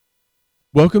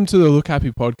Welcome to the Look Happy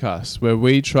podcast, where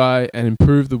we try and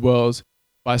improve the world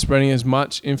by spreading as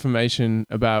much information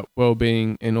about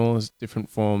well-being in all its different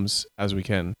forms as we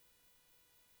can.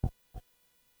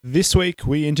 This week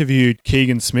we interviewed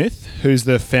Keegan Smith, who's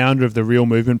the founder of the Real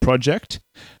Movement Project.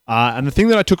 And the thing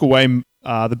that I took away,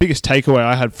 the biggest takeaway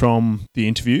I had from the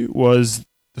interview was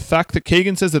the fact that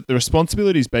Keegan says that the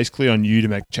responsibility is basically on you to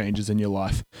make changes in your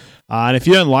life. And if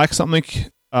you don't like something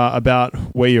about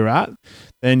where you're at,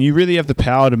 then you really have the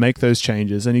power to make those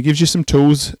changes. And he gives you some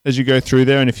tools as you go through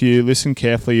there. And if you listen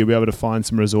carefully, you'll be able to find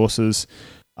some resources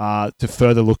to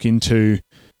further look into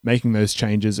making those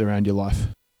changes around your life.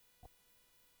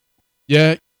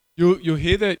 Yeah, you'll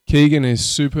hear that Keegan is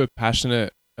super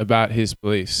passionate about his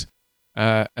beliefs.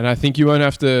 And I think you won't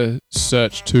have to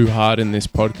search too hard in this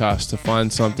podcast to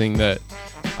find something that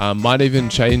might even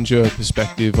change your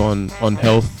perspective on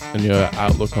health and your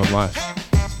outlook on life.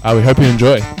 We hope you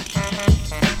enjoy.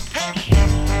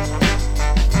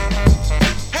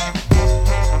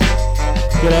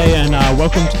 G'day and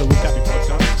welcome to the Look Happy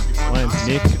podcast. My name's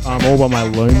Nick. I'm all by my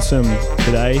lonesome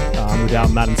today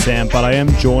without Matt and Sam, but I am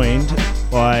joined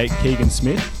by Keegan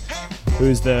Smith, who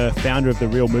is the founder of the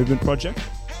Real Movement Project.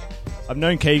 I've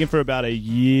known Keegan for about a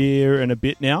year and a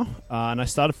bit now, and I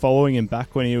started following him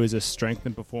back when he was a strength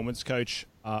and performance coach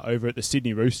over at the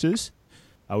Sydney Roosters,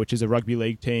 which is a rugby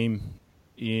league team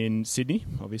in Sydney,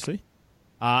 obviously.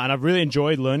 And I've really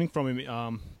enjoyed learning from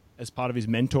him as part of his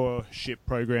mentorship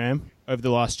program over the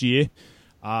last year.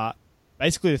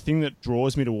 Basically, the thing that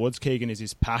draws me towards Keegan is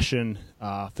his passion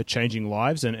for changing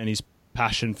lives and his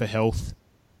passion for health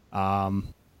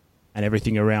and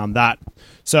everything around that.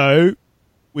 So,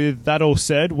 with that all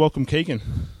said, welcome, Keegan.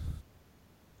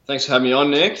 Thanks for having me on,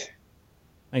 Nick.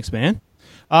 Thanks, man.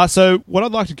 So what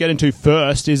I'd like to get into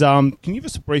first is, can you give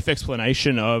us a brief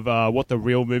explanation of what the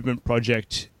Real Movement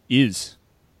Project is?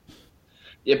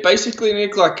 Yeah, basically,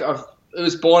 Nick, it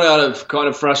was born out of kind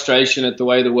of frustration at the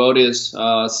way the world is.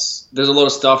 There's a lot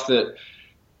of stuff that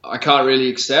I can't really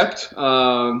accept.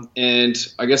 And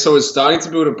I guess I was starting to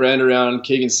build a brand around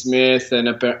Keegan Smith and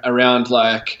around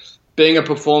being a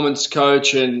performance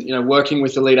coach and, working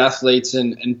with elite athletes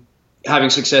and having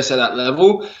success at that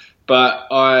level. But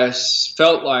I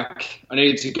felt like I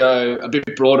needed to go a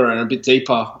bit broader and a bit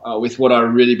deeper with what I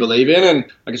really believe in.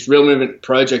 And I guess Real Movement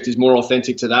Project is more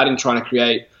authentic to that in trying to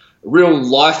create a real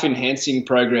life-enhancing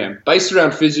program based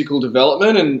around physical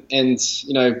development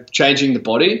and changing the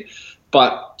body,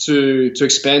 but to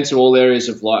expand to all areas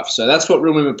of life. So that's what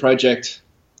Real Movement Project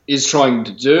is trying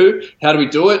to do. How do we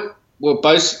do it? Well,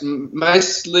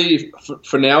 mostly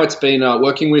for now, it's been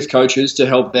working with coaches to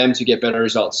help them to get better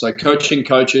results. So coaching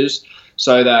coaches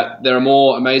so that there are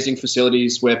more amazing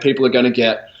facilities where people are going to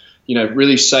get,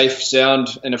 really safe, sound,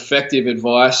 and effective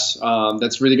advice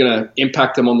that's really going to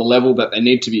impact them on the level that they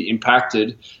need to be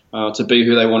impacted to be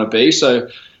who they want to be. So,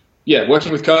 yeah,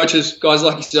 working with coaches, guys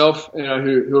like yourself, who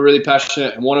are really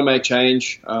passionate and want to make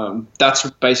change. That's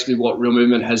basically what Real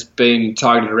Movement has been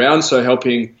targeted around. So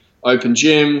helping open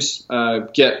gyms,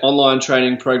 get online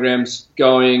training programs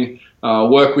going,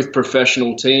 work with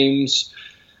professional teams.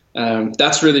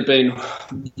 That's really been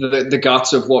the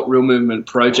guts of what Real Movement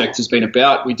Project has been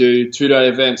about. We do 2-day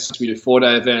events, we do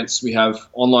 4-day events, we have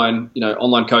online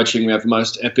coaching, we have the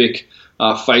most epic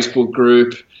Facebook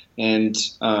group, and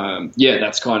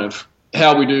that's kind of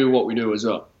how we do what we do as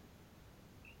well.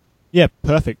 Yeah,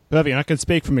 perfect. And I can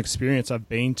speak from experience. I've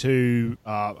been to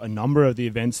a number of the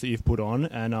events that you've put on,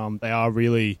 and they are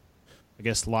really, I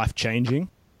guess, life-changing.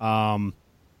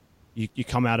 You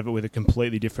come out of it with a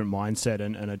completely different mindset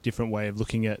and a different way of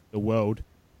looking at the world.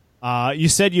 You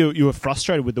said you were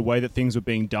frustrated with the way that things were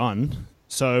being done.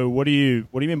 So what do you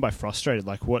mean by frustrated?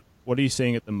 Like what are you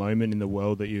seeing at the moment in the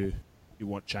world that you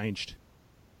want changed?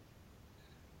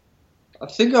 I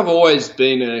think I've always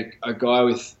been a guy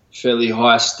with fairly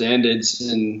high standards,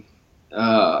 and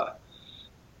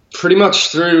pretty much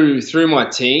through my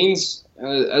teens,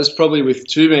 as probably with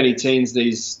too many teens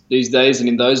these days and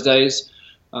in those days,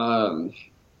 I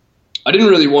didn't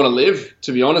really want to live,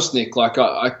 to be honest, Nick.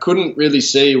 I couldn't really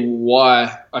see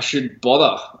why I should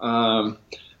bother,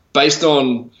 based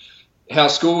on how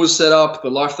school was set up,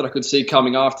 the life that I could see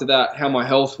coming after that, how my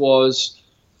health was,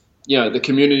 the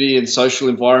community and social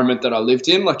environment that I lived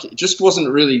in. It just wasn't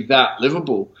really that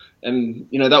livable. And,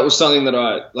 that was something that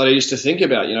I used to think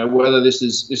about, whether this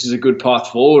is a good path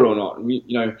forward or not.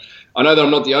 I know that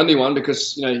I'm not the only one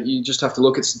because, you just have to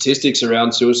look at statistics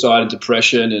around suicide and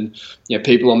depression and,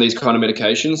 people on these kind of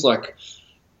medications.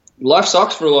 Life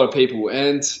sucks for a lot of people.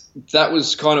 And that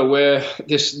was kind of where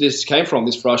this came from,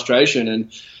 this frustration.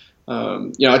 And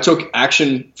I took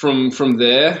action from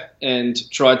there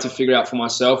and tried to figure out for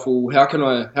myself, well, how can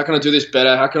I do this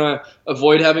better? How can I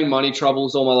avoid having money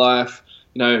troubles all my life?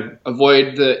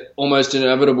 Avoid the almost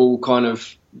inevitable kind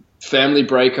of family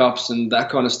breakups and that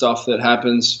kind of stuff that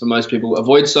happens for most people.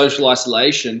 Avoid social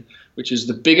isolation, which is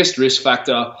the biggest risk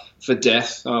factor for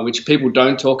death, which people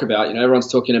don't talk about.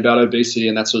 Everyone's talking about obesity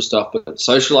and that sort of stuff, but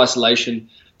social isolation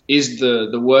is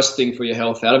the worst thing for your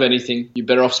health out of anything. You're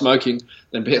better off smoking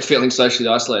than feeling socially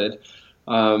isolated.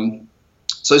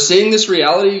 So seeing this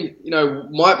reality,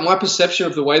 my perception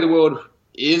of the way the world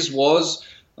was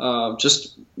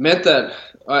just meant that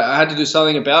I had to do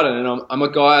something about it. And I'm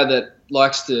a guy that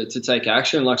likes to take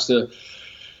action, likes to,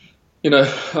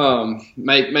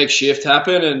 make shift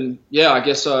happen. And yeah, I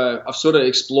guess I've sort of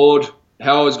explored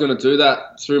how I was going to do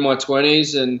that through my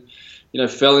 20s, and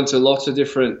fell into lots of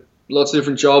different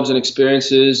jobs and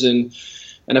experiences, and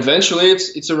eventually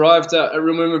it's arrived at a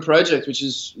Real Movement Project, which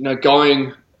is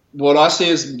going what I see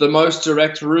as the most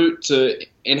direct route to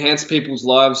enhance people's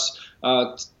lives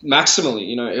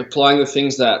maximally. Applying the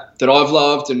things that I've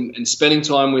loved and spending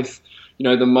time with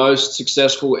the most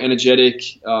successful,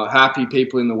 energetic, happy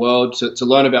people in the world to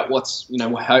learn about what's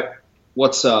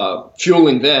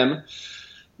fueling them.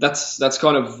 That's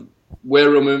kind of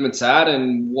where Real Movement's at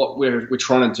and what we're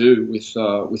trying to do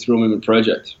with Real Movement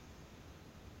Project.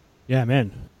 Yeah,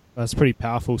 man, that's pretty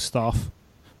powerful stuff.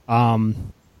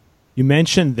 You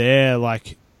mentioned there,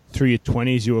 like through your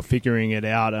 20s, you were figuring it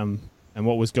out and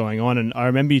what was going on. And I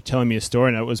remember you telling me a story,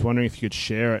 and I was wondering if you could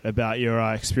share it about your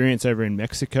experience over in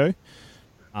Mexico.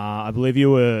 I believe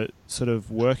you were sort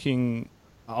of working.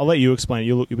 I'll let you explain it.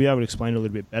 You'll be able to explain it a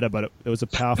little bit better, but it was a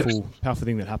powerful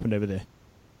thing that happened over there.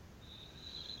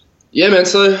 Yeah, man.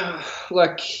 So,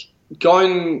 like,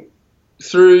 going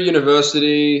through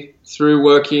university, through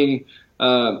working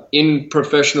in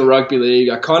professional rugby league,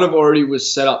 I kind of already was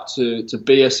set up to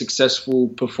be a successful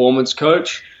performance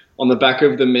coach on the back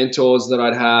of the mentors that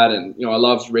I'd had. And, I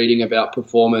loved reading about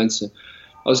performance. And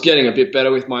I was getting a bit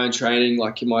better with my own training,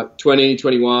 like in my 20,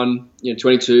 21,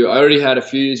 22. I already had a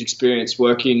few years experience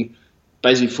working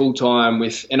basically full-time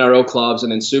with NRL clubs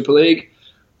and then Super League.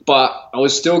 But I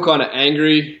was still kind of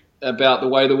angry about the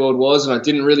way the world was, and I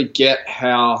didn't really get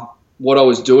how what I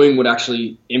was doing would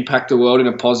actually impact the world in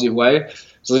a positive way. I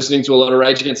was listening to a lot of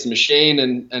Rage Against the Machine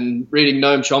and reading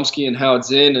Noam Chomsky and Howard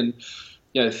Zinn,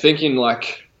 and thinking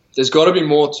like, there's got to be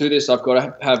more to this. I've got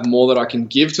to have more that I can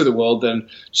give to the world than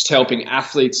just helping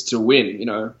athletes to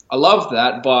win. I love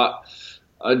that, but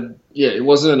it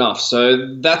wasn't enough.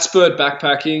 So that spurred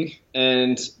backpacking,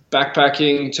 and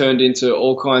backpacking turned into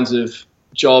all kinds of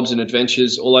jobs and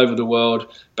adventures all over the world.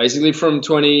 Basically from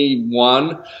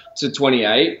 21 to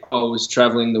 28, I was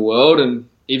traveling the world. And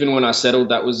even when I settled,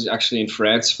 that was actually in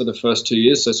France for the first 2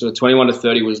 years. So sort of 21 to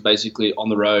 30 was basically on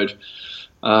the road.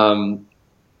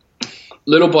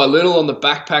 Little by little on the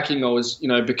backpacking, I was,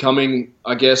 becoming,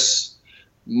 I guess,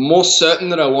 more certain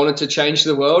that I wanted to change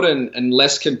the world and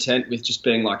less content with just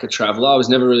being like a traveler. I was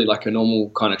never really like a normal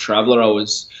kind of traveler. I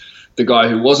was the guy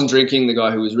who wasn't drinking, the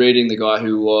guy who was reading, the guy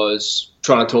who was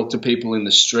trying to talk to people in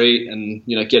the street and,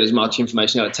 get as much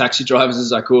information out of taxi drivers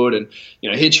as I could, and,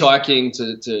 hitchhiking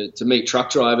to meet truck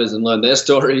drivers and learn their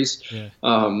stories. Yeah.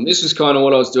 This was kind of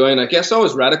what I was doing. I guess I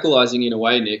was radicalizing in a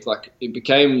way, Nick. Like, it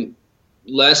became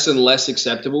less and less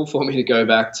acceptable for me to go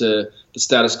back to the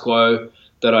status quo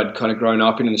that I'd kind of grown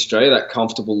up in Australia, that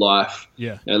comfortable life.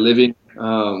 Yeah. Living,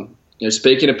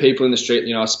 speaking to people in the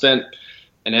street. I spent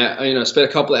a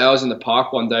couple of hours in the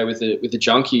park one day with a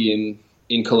junkie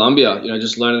in Colombia,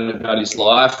 just learning about his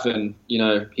life, and,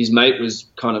 his mate was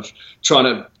kind of trying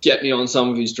to get me on some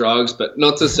of his drugs, but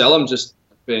not to sell them, just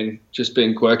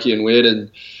being quirky and weird,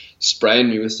 and spraying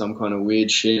me with some kind of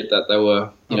weird shit that they were,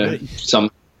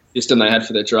 some system they had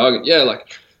for their drug. And yeah,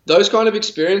 like those kind of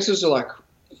experiences are like,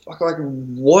 fuck, like,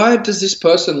 why does this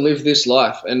person live this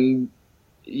life? And,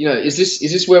 is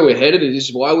this where we're headed? Is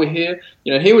this why we're here?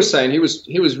 He was saying he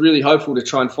was really hopeful to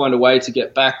try and find a way to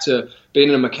get back to being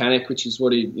a mechanic, which is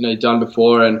what he'd done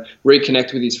before, and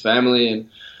reconnect with his family. And,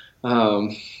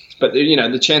 but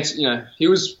the chance, he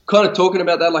was kind of talking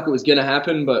about that like it was going to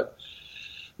happen, but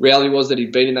reality was that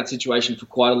he'd been in that situation for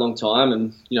quite a long time.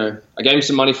 And, I gave him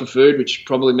some money for food, which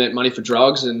probably meant money for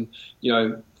drugs. And,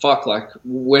 like,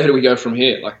 where do we go from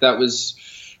here? Like, that was,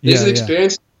 this is an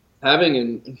experience having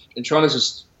and trying to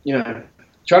just, trying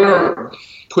to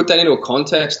put that into a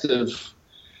context of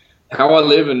how I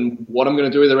live and what I'm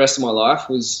going to do with the rest of my life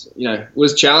was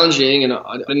challenging, and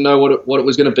I didn't know what it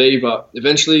was going to be. But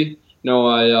eventually,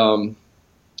 I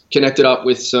connected up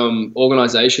with some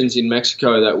organizations in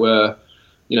Mexico that were,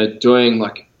 doing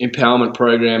like empowerment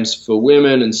programs for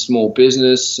women and small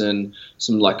business, and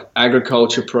some like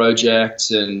agriculture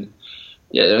projects, and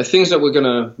things that were going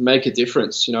to make a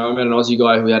difference. I met an Aussie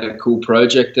guy who had a cool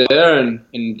project there, and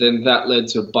then that led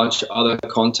to a bunch of other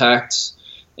contacts,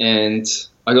 and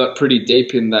I got pretty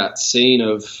deep in that scene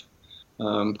of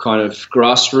kind of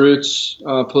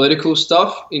grassroots political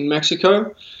stuff in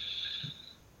Mexico.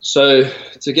 So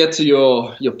to get to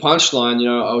your punchline,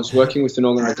 I was working with an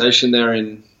organization there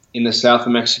in the south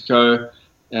of Mexico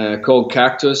called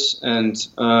Cactus, and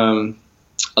I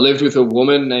lived with a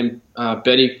woman named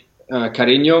Betty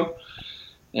Carino,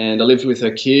 and I lived with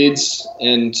her kids,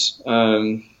 and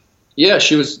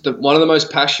she was one of the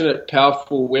most passionate,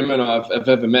 powerful women I've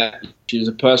ever met. She was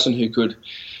a person who could,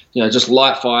 just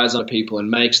light fires on people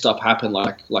and make stuff happen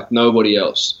like nobody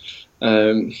else.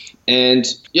 I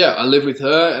lived with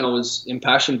her, and I was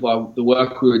impassioned by the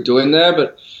work we were doing there,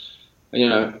 but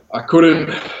I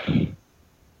couldn't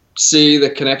see the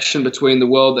connection between the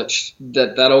world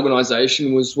that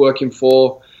organization was working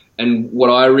for and what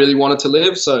I really wanted to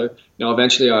live. So,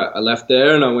 eventually I left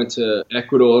there and I went to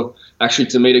Ecuador actually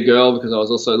to meet a girl, because I was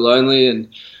also lonely, and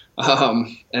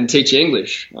teach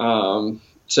English.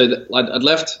 I'd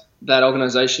left that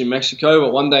organization in Mexico,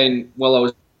 but one day while I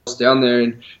was down there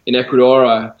in Ecuador,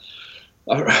 I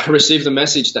received a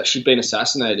message that she'd been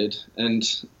assassinated, and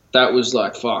that was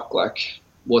like, fuck, like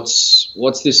what's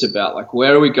this about? Like,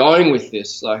 where are we going with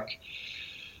this? Like,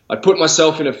 I put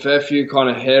myself in a fair few kind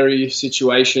of hairy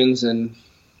situations, and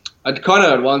I'd kind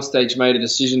of at one stage made a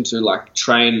decision to like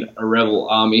train a rebel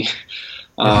army.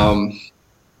 The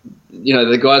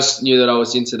guys knew that I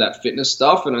was into that fitness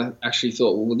stuff, and I actually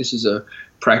thought, well, this is a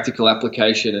practical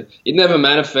application. It never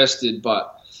manifested,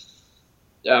 but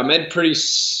I made pretty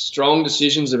strong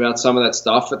decisions about some of that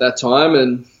stuff at that time,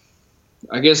 and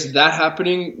I guess that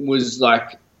happening was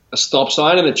like a stop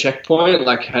sign and a checkpoint.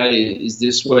 Like, hey, is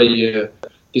this where you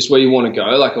want to go?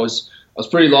 Like, I was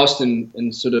pretty lost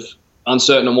and sort of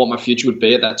uncertain on what my future would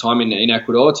be at that time in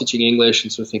Ecuador, teaching English,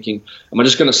 and sort of thinking, am I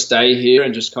just going to stay here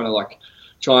and just kind of like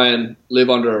try and live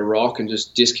under a rock and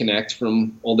just disconnect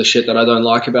from all the shit that I don't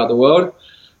like about the world,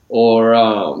 or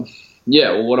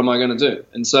what am I going to do?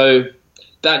 And so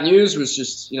that news was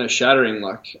just, shattering.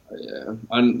 Like,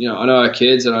 I know her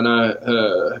kids, and I know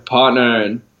her partner,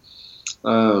 and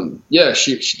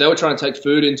they were trying to take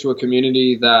food into a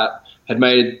community that had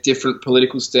made a different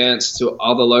political stance to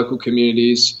other local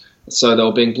communities. So they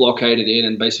were being blockaded in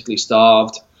and basically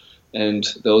starved. And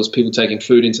there was people taking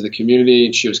food into the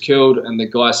community. She was killed, and the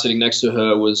guy sitting next to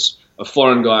her was a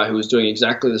foreign guy who was doing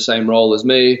exactly the same role as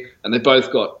me. And they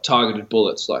both got targeted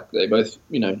bullets. Like, they both,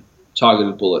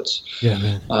 targeted bullets. Yeah,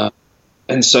 man.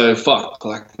 And so, fuck,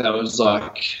 like, that was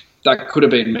like, that could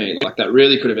have been me. Like, that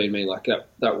really could have been me. Like, that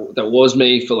was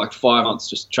me for like 5 months,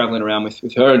 just traveling around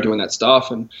with her and doing that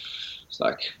stuff. And it's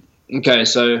like, okay,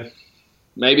 so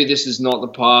maybe this is not the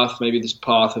path. Maybe this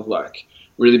path of like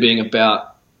really being about,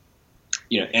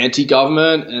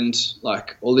 anti-government and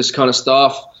like all this kind of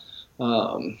stuff.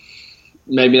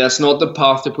 Maybe that's not the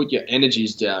path to put your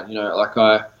energies down. Like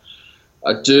I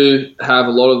do have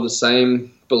a lot of the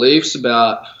same beliefs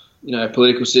about,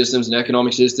 political systems and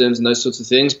economic systems and those sorts of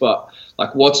things. But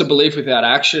like, what's a belief without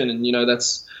action? And,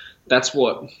 that's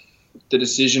what the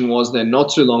decision was then.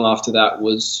 Not too long after that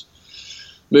was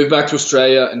move back to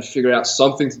Australia and figure out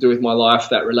something to do with my life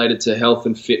that related to health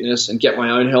and fitness and get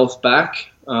my own health back.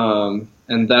 And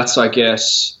that's, I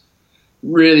guess,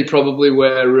 really probably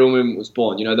where Real Movement was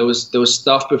born. There was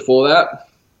stuff before that,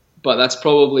 but that's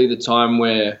probably the time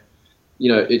where,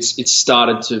 it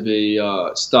started to be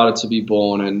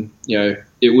born. And,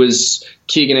 it was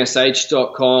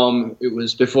KeeganSH.com. It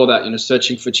was before that,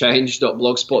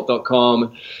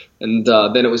 searchingforchange.blogspot.com. And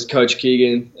then it was Coach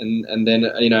Keegan. And then,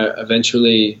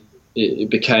 eventually it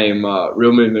became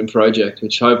Real Movement Project,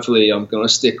 which hopefully I'm going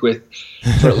to stick with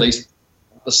for at least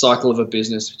the cycle of a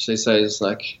business, which they say is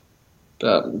like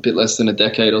about a bit less than a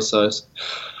decade or so.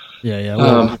 Yeah.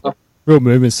 Well, Real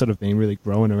Movement's sort of been really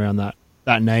growing around that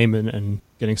name and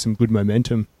getting some good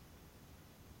momentum.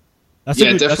 That's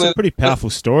a pretty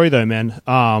powerful story though, man.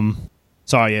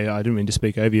 Sorry, I didn't mean to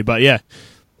speak over you, but yeah,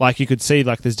 like you could see,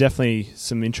 like there's definitely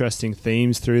some interesting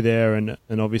themes through there, and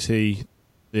obviously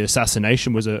the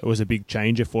assassination was a big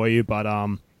changer for you, but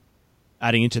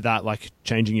adding into that, like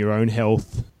changing your own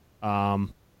health,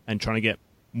 and trying to get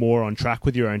more on track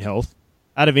with your own health.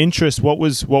 Out of interest, what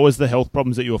was the health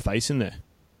problems that you were facing there?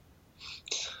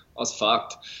 I was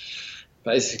fucked,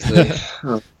 basically.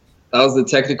 That was the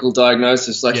technical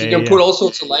diagnosis. Like, you can put all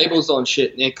sorts of labels on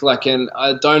shit, Nick. Like, and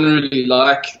I don't really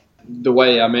like the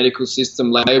way our medical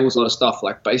system labels a lot of stuff.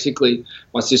 Like basically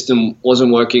my system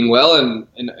wasn't working well, and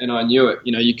I knew it.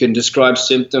 You can describe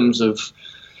symptoms of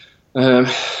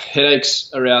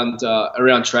headaches around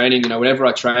training. Whenever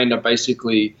I trained, I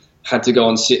basically had to go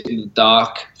and sit in the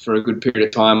dark for a good period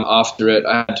of time after it.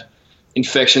 I had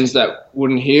infections that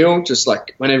wouldn't heal. Just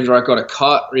like whenever I got a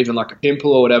cut or even like a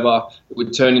pimple or whatever, it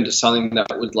would turn into something that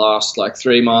would last like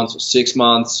 3 months or 6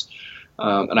 months.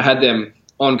 And I had them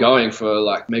ongoing for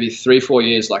like maybe 3-4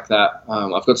 years like that.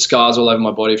 I've got scars all over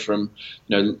my body from,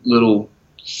 little,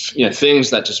 things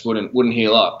that just wouldn't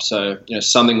heal up. So,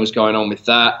 something was going on with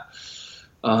that.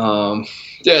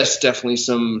 There's definitely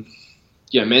some,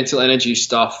 mental energy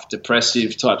stuff,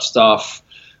 depressive type stuff.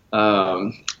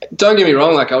 Don't get me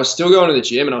wrong, like I was still going to the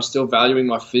gym and I was still valuing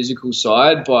my physical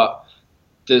side, but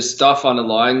there's stuff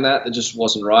underlying that just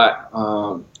wasn't right.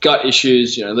 Gut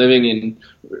issues, living in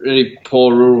really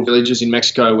poor rural villages in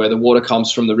Mexico where the water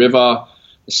comes from the river,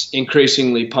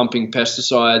 increasingly pumping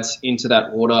pesticides into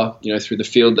that water, through the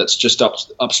field that's just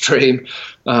upstream.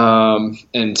 And,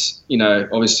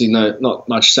 obviously not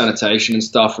much sanitation and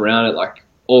stuff around it, like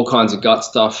all kinds of gut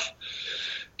stuff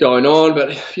going on. But,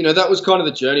 that was kind of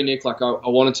the journey, Nick. Like I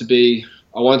wanted to be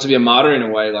a martyr in a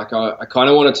way. Like I kind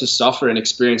of wanted to suffer and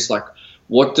experience like,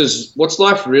 what's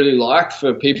life really like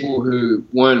for people who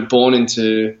weren't born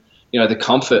into, the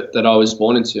comfort that I was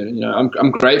born into.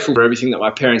 I'm grateful for everything that my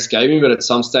parents gave me, but at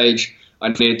some stage I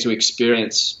needed to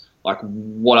experience like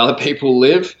what other people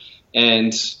live.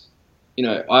 And,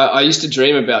 I used to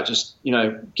dream about just,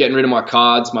 getting rid of my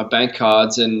cards, my bank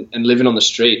cards and living on the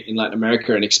street in Latin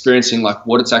America and experiencing like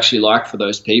what it's actually like for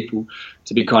those people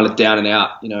to be kind of down and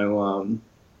out,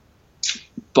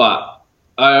 but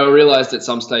I realized at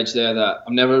some stage there that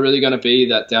I'm never really going to be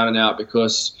that down and out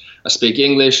because I speak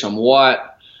English, I'm white,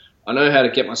 I know how to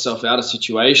get myself out of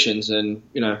situations, and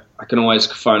I can always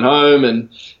phone home, and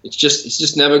it's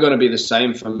just never going to be the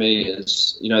same for me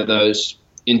as those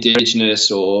indigenous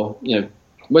or it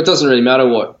doesn't really matter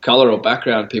what color or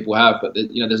background people have, but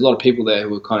there's a lot of people there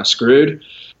who are kind of screwed,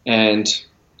 and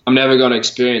I'm never going to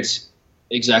experience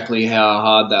exactly how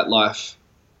hard that life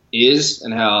is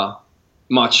and how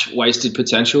much wasted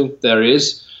potential there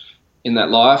is in that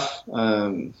life.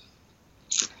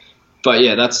 But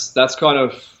yeah, that's kind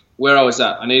of where I was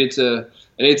at. I needed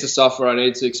to suffer. I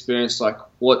needed to experience like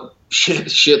what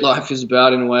shit life is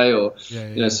about in a way, or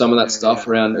some of that stuff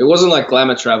around. It wasn't like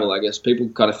glamour travel, I guess. People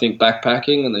kind of think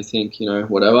backpacking and they think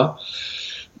whatever,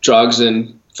 drugs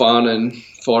and fun and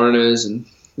foreigners and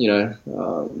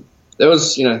there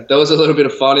was a little bit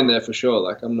of fun in there for sure.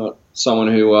 Like I'm not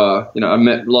someone who I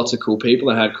met lots of cool people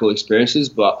and had cool experiences,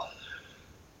 but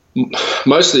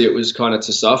mostly it was kind of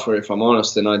to suffer, if I'm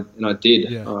honest, and I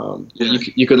did. Yeah.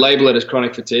 You could label it as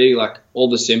chronic fatigue, like all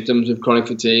the symptoms of chronic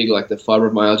fatigue, like the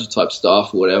fibromyalgia type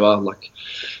stuff or whatever. Like,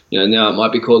 now it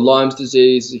might be called Lyme's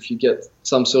disease if you get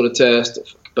some sort of test,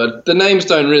 but the names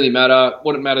don't really matter.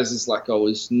 What it matters is like I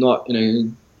was not in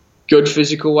a good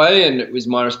physical way, and it was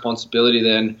my responsibility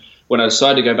then when I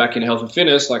decided to go back into health and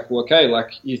fitness, like, well, okay,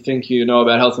 like you think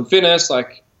about health and fitness,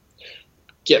 like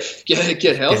get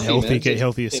healthy, get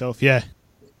healthy yourself. Yeah.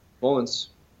 Performance.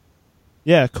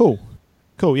 Yeah. Cool.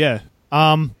 Yeah.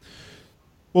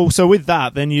 Well, so with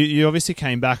that, then you obviously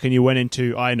came back and you went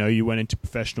into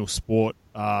professional sport,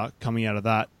 coming out of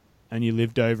that, and you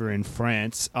lived over in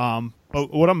France.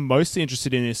 But what I'm mostly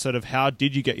interested in is sort of how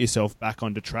did you get yourself back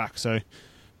onto track? So,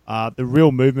 the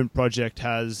Real Movement Project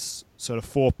has sort of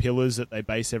 4 pillars that we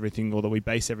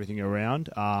base everything around: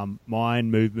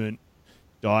 mind, movement,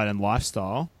 diet, and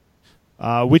lifestyle.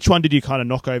 Which one did you kind of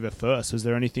knock over first? Was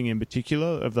there anything in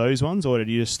particular of those ones, or did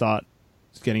you just start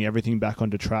getting everything back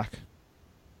onto track?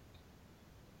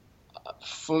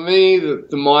 For me,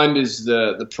 the mind is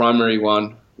the primary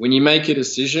one. When you make a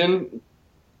decision,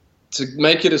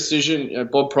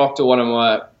 Bob Proctor, one of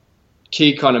my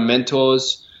key kind of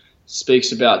mentors,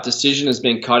 speaks about decision as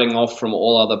being cutting off from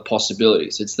all other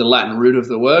possibilities. It's the Latin root of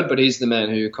the word, but he's the man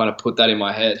who kind of put that in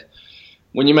my head.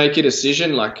 When you make a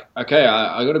decision, like, okay,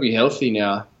 I got to be healthy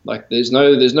now. Like, there's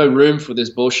no room for this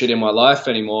bullshit in my life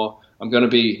anymore. I'm going to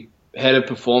be head of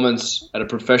performance at a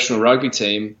professional rugby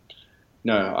team.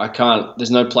 No, I can't.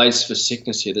 There's no place for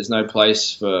sickness here. There's no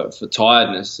place for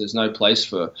tiredness. There's no place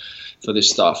for this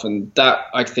stuff. And that,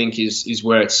 I think, is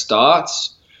where it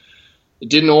starts. It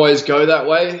didn't always go that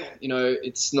way.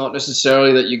 It's not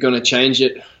necessarily that you're going to change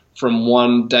it from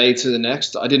one day to the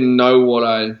next. I didn't know what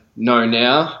I know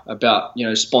now about,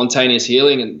 spontaneous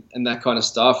healing and that kind of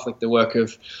stuff, like the work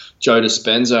of Joe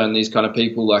Dispenza and these kind of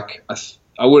people. Like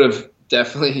I would have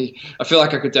definitely, I feel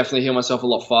like I could definitely heal myself a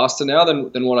lot faster now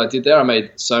than what I did there. I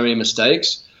made so many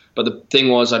mistakes. But the thing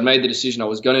was, I'd made the decision I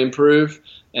was going to improve,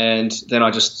 and then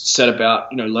I just set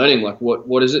about, learning like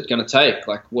what is it going to take?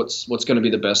 Like what's going to be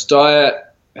the best diet?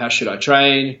 How should I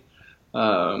train?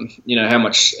 How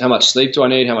much sleep do I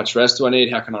need? How much rest do I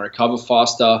need? How can I recover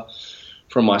faster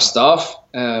from my stuff?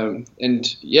 That's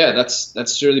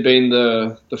really been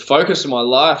the focus of my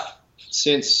life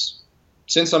since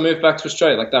I moved back to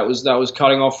Australia. Like that was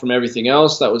cutting off from everything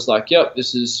else. That was like, yep,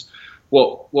 this is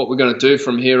what we're going to do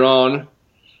from here on.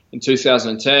 In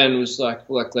 2010 was like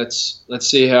let's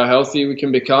see how healthy we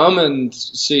can become and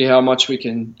see how much we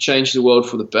can change the world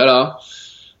for the better.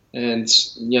 And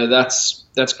that's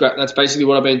great. That's basically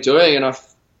what I've been doing, and I've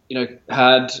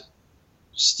had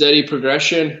steady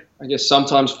progression. I guess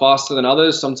sometimes faster than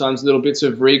others, sometimes little bits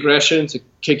of regression to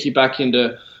kick you back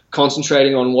into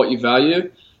concentrating on what you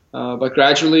value. But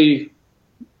gradually,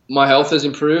 my health has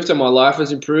improved and my life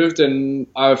has improved, and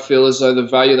I feel as though the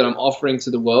value that I'm offering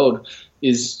to the world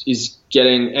is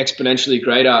getting exponentially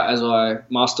greater as I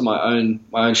master my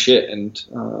own shit. And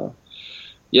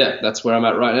that's where I'm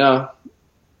at right now.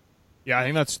 Yeah, I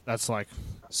think that's like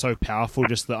so powerful.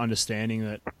 Just the understanding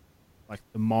that like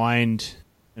the mind,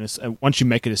 and once you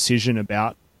make a decision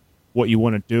about what you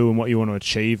want to do and what you want to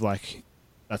achieve, like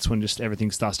that's when just everything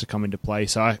starts to come into play.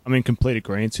 So I'm in complete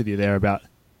agreement with you there about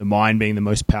the mind being the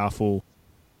most powerful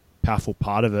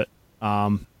part of it.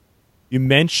 You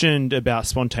mentioned about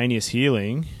spontaneous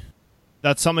healing.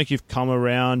 That's something you've come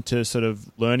around to sort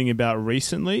of learning about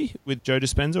recently with Joe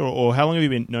Dispenza, or how long have you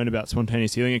been known about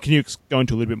spontaneous healing? And can you go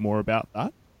into a little bit more about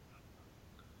that?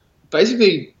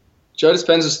 Basically, Joe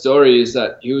Dispenza's story is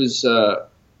that he was a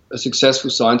successful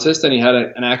scientist, and he had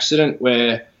an accident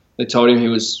where they told him he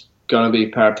was going to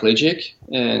be paraplegic,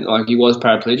 and like he was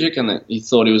paraplegic, and that he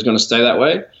thought he was going to stay that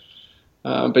way.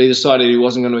 But he decided he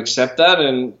wasn't going to accept that,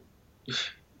 and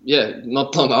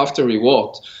not long after he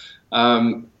walked.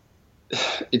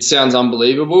 It sounds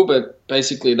unbelievable, but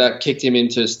basically that kicked him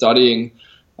into studying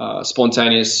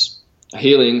spontaneous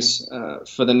healings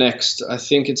for the next, I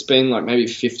think it's been like maybe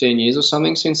 15 years or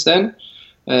something since then.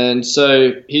 And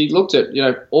so he looked at,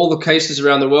 all the cases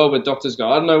around the world where doctors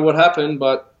go, I don't know what happened,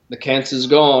 but the cancer's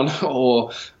gone,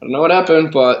 or I don't know what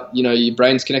happened, but, your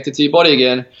brain's connected to your body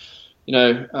again.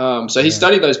 So he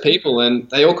studied those people, and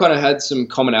they all kind of had some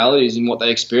commonalities in what they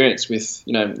experienced with,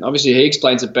 obviously he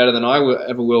explains it better than I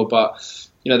ever will, but,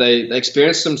 they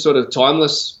experienced some sort of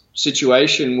timeless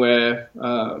situation where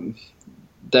a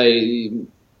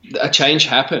change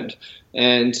happened,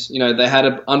 and, they had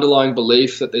an underlying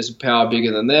belief that there's a power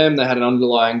bigger than them. They had an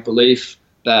underlying belief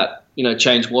that,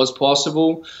 change was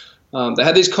possible. They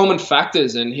had these common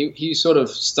factors, and he sort of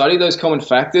studied those common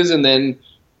factors and then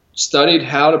studied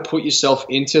how to put yourself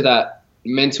into that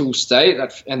mental state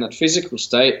and that physical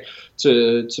state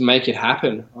to make it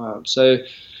happen. So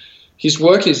his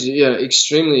work is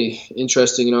extremely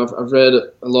interesting. I've read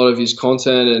a lot of his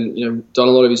content and done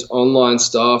a lot of his online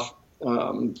stuff.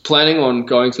 Planning on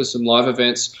going to some live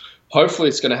events. Hopefully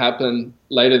it's going to happen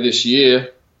later this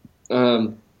year.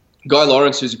 Guy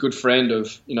Lawrence, who's a good friend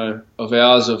of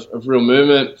ours of Real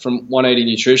Movement from 180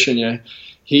 Nutrition,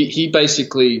 he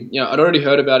basically, I'd already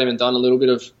heard about him and done a little bit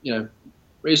of,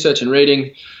 research and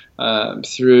reading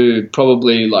through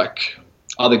probably like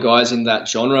other guys in that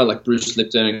genre, like Bruce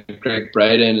Lipton and Greg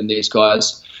Braden and these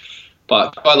guys.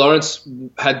 But Guy Lawrence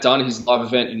had done his live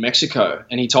event in Mexico,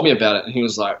 and he told me about it, and he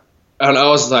was like, and I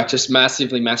was like just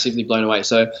massively blown away.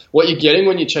 So what you're getting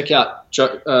when you check out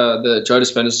the Joe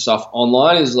Dispenza stuff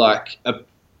online is like a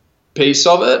piece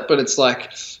of it, but it's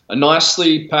like a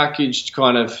nicely packaged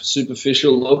kind of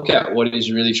superficial look at what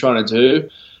he's really trying to do.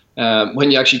 When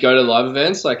you actually go to live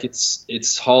events, like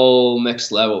it's whole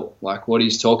next level, like what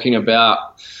he's talking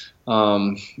about,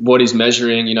 what he's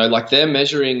measuring, like they're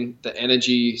measuring the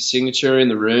energy signature in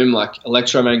the room, like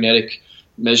electromagnetic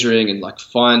measuring and like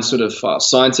fine sort of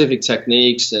scientific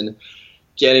techniques, and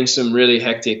getting some really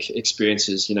hectic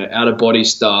experiences, out of body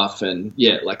stuff, and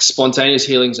like spontaneous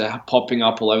healings are popping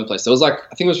up all over the place. There was I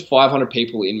think it was 500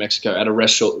 people in Mexico at a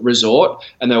resort,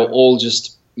 and they were all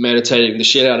just meditating the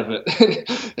shit out of it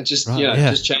and just,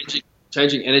 just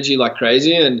changing energy like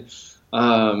crazy. And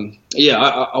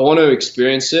I want to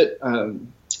experience it.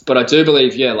 But I do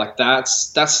believe, like that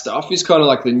stuff is kind of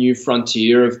like the new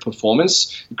frontier of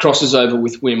performance. It crosses over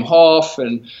with Wim Hof,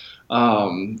 and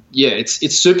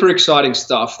it's super exciting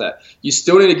stuff that you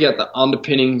still need to get the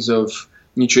underpinnings of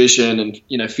nutrition and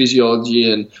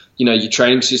physiology and your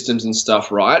training systems and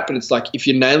stuff right. But it's like if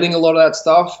you're nailing a lot of that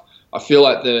stuff, I feel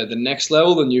like the next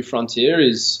level, the new frontier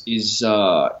is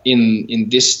in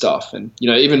this stuff. And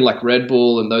even like Red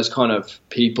Bull and those kind of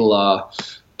people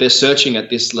they're searching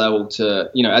at this level to,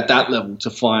 at that level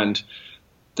to find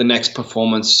the next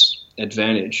performance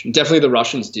advantage. And definitely the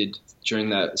Russians did during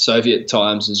that Soviet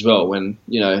times as well, when,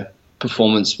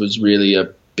 performance was really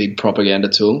a big propaganda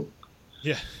tool.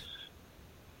 Yeah.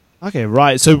 Okay,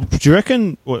 right. So do you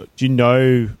reckon,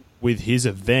 with his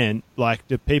event, like,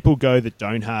 do people go that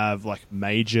don't have like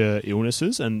major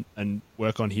illnesses and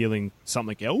work on healing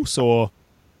something else, or?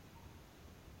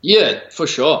 Yeah, for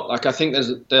sure. Like, I think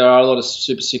there are a lot of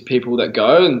super sick people that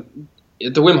go, and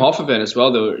at the Wim Hof event as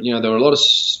well, there were a lot of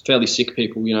fairly sick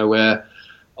people, where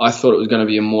I thought it was going to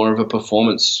be more of a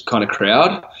performance kind of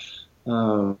crowd.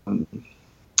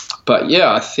 But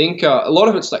yeah, I think a lot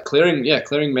of it's like clearing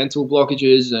mental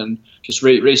blockages and just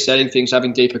resetting things,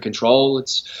 having deeper control.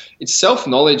 It's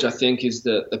self-knowledge, I think, is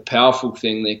the powerful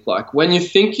thing, Nick. Like, when you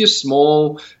think you're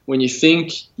small, when you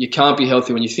think you can't be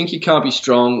healthy, when you think you can't be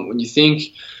strong, when you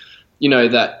think,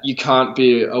 that you can't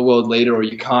be a world leader, or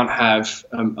you can't have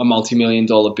a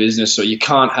multi-million-dollar business, or you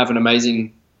can't have an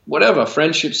amazing, whatever,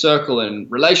 friendship circle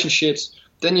and relationships,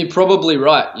 then you're probably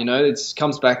right. It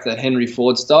comes back to that Henry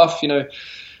Ford stuff,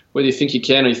 whether you think you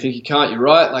can or you think you can't, you're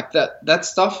right. Like, that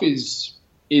stuff is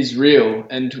real.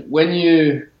 And when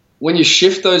you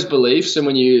shift those beliefs, and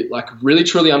when you like really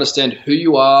truly understand who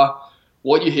you are,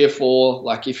 what you're here for,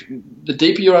 like, if the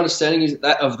deeper your understanding is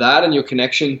of that and your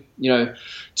connection,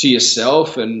 to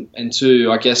yourself and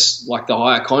to, I guess, like the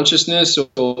higher consciousness,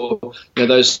 or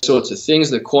those sorts of things,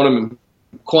 the quantum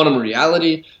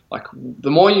reality, like,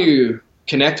 the more you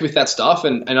connect with that stuff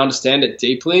and understand it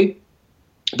deeply,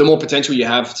 the more potential you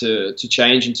have to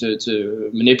change and to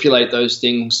manipulate those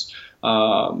things,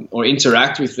 or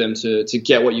interact with them to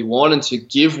get what you want and to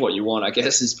give what you want, I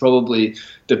guess, is probably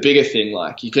the bigger thing.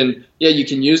 Like, you can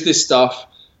use this stuff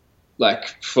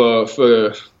like for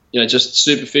just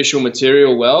superficial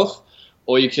material wealth,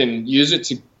 or you can use it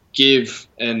to give,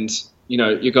 and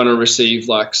you're going to receive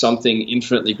like something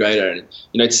infinitely greater. And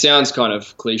it sounds kind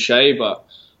of cliche, but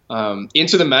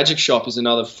Into the Magic Shop is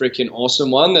another freaking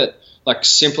awesome one that like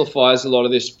simplifies a lot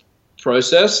of this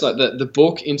process. Like the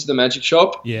book Into the Magic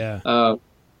Shop. Yeah. I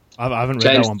haven't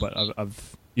read that one, but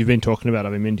you've been talking about it.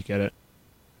 I've been meaning to get it.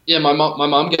 Yeah, my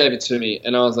mum gave it to me,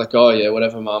 and I was like, oh yeah,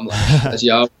 whatever, mum. Like, as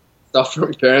young stuff from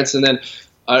my parents, and then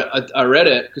I read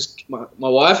it because my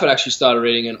wife had actually started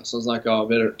reading it, so I was like, oh, I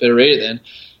better read it then.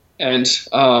 And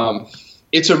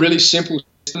it's a really simple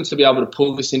system to be able to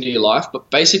pull this into your life. But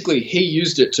basically, he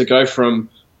used it to go from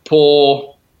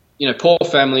poor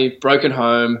family, broken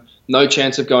home, no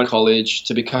chance of going to college,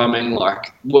 to becoming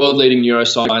like world-leading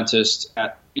neuroscientist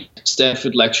at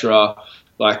Stanford lecturer,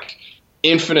 like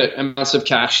infinite amounts of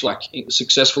cash, like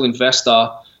successful investor,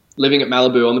 living at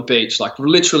Malibu on the beach, like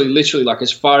literally like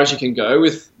as far as you can go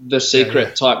with The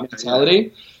Secret type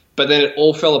mentality. But then it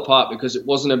all fell apart because it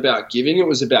wasn't about giving, it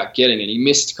was about getting. And he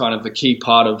missed kind of the key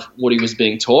part of what he was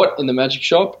being taught in the magic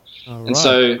shop. And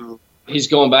so he's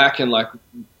gone back and like,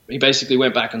 he basically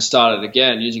went back and started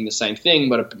again using the same thing,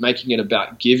 but making it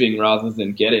about giving rather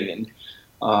than getting.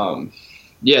 And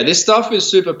this stuff is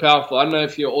super powerful. I don't know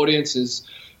if your audience is,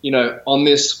 on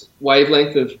this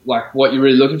wavelength of like what you're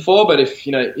really looking for, but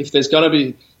if there's going to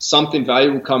be something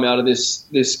valuable come out of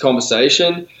this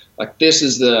conversation, like this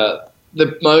is the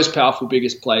most powerful,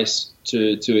 biggest place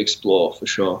to explore for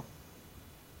sure.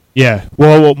 Yeah.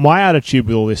 Well, my attitude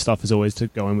with all this stuff is always to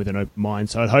go in with an open mind.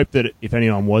 So I'd hope that if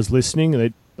anyone was listening,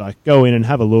 they'd like go in and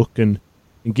have a look and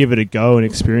give it a go and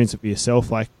experience it for yourself.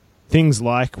 Like things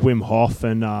like Wim Hof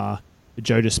and the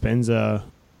Joe Dispenza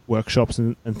workshops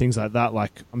and things like that.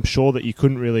 Like, I'm sure that you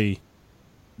couldn't really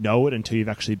know it until you've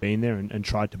actually been there and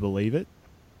tried to believe it.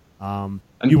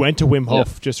 You went to Wim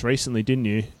Hof just recently, didn't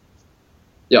you?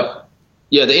 Yeah.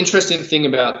 Yeah, the interesting thing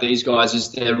about these guys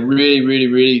is they're really, really,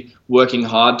 really working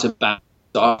hard to back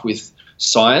up with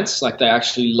science. Like, they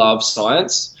actually love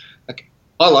science. Like,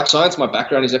 I like science. My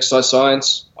background is exercise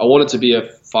science. I wanted to be a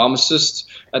pharmacist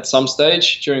at some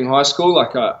stage during high school.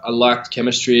 Like, I liked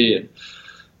chemistry and,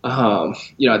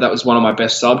 that was one of my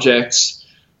best subjects.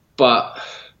 But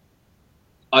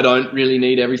I don't really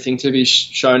need everything to be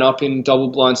shown up in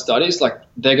double-blind studies. Like,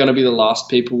 they're going to be the last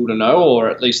people to know, or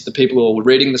at least the people who are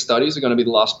reading the studies are going to be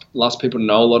the last people to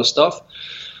know a lot of stuff.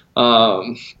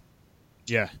 But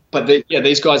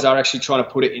these guys are actually trying to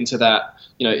put it into that.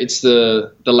 It's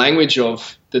the language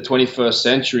of the 21st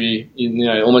century.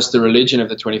 Almost the religion of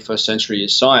the 21st century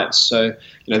is science. So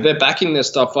they're backing their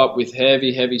stuff up with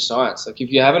heavy, heavy science. Like, if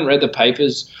you haven't read the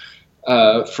papers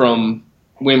from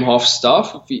Wim Hof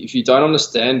stuff, if you don't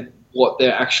understand what they've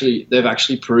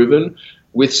actually proven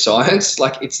with science,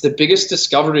 like, it's the biggest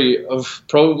discovery of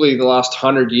probably the last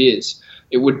 100 years.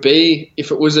 It would be,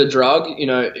 if it was a drug,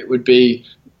 it would be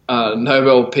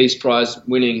Nobel Peace Prize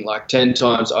winning like 10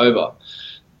 times over.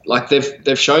 like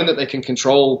they've shown that they can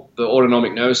control the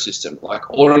autonomic nervous system. Like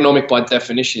autonomic by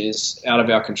definition is out of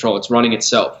our control. It's running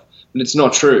itself, and it's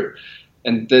not true.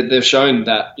 And they've shown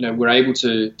that, you know, we're able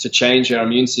to change our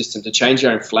immune system, to change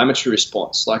our inflammatory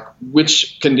response. Like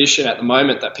which condition at the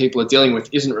moment that people are dealing with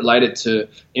isn't related to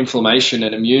inflammation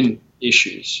and immune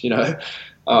issues, you know?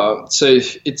 So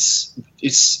it's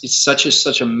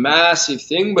such a massive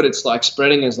thing, but it's like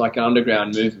spreading as like an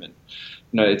underground movement.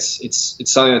 You know, it's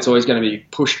something that's always going to be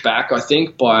pushed back, I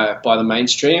think, by the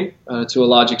mainstream to a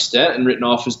large extent, and written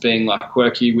off as being like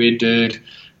quirky, weird dude,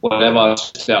 whatever,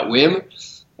 just about whim.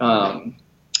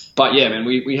 But yeah, man,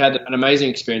 we had an amazing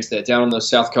experience there down on the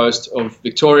south coast of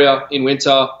Victoria in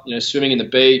winter, you know, swimming in the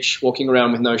beach, walking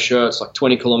around with no shirts, like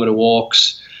 20-kilometer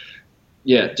walks.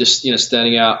 Yeah, just, you know,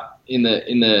 standing out in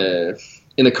the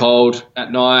cold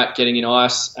at night, getting in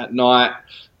ice at night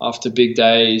after big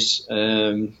days,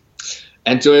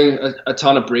 and doing a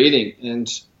ton of breathing. And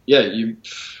yeah,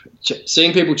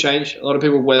 seeing people change. A lot of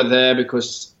people were there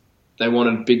because they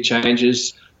wanted big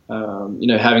changes. You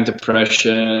know, having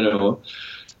depression or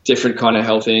different kind of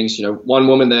health things. You know, one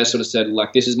woman there sort of said,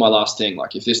 like, this is my last thing.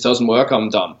 Like, if this doesn't work, I'm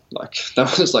done. Like,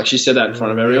 that was like, she said that in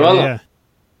front of everyone. Yeah. Like,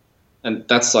 and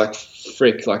that's like,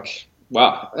 frick, like,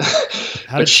 wow.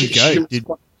 How did she go?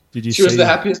 Did you She was the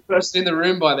happiest person in the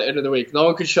room by the end of the week. No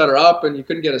one could shut her up, and you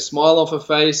couldn't get a smile off her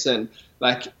face. And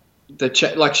like, there's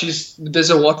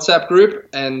a WhatsApp group,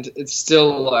 and it's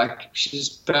still like she's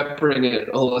peppering it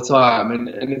all the time, and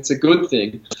it's a good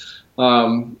thing.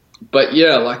 But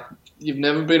yeah, like you've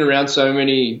never been around so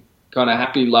many kind of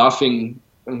happy, laughing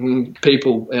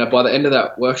people. You know, by the end of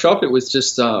that workshop, it was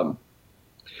just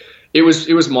it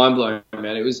was mind blowing,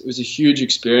 man. It was a huge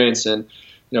experience, and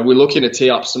you know, we're looking to tee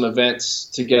up some events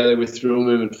together with Thrill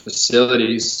Movement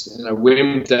Facilities. You know,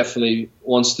 Wim definitely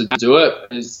wants to do it.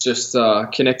 He's just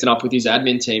connecting up with his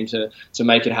admin team to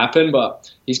make it happen.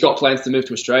 But he's got plans to move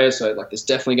to Australia, so like there's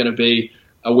definitely going to be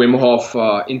a Wim Hof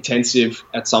intensive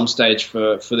at some stage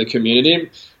for the community,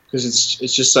 because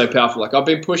it's just so powerful. Like I've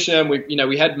been pushing him.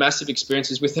 We had massive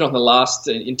experiences with it on the last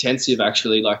intensive,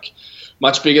 actually, like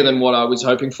much bigger than what I was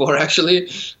hoping for, actually.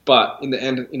 But in the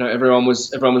end, you know, everyone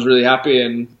was really happy,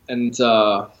 and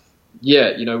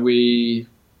yeah, you know, we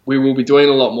will be doing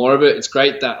a lot more of it. It's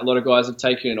great that a lot of guys have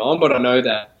taken it on, but I know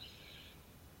that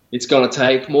it's going to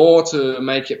take more to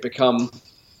make it become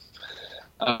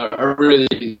a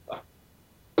really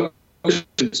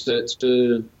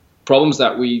to problems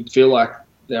that we feel like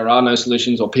there are no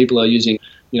solutions, or people are using,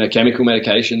 you know, chemical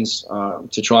medications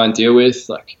to try and deal with.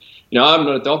 Like, you know, I'm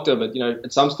not a doctor, but you know,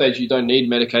 at some stage you don't need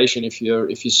medication if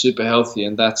you're super healthy,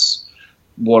 and that's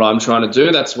what I'm trying to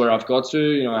do. That's where I've got to.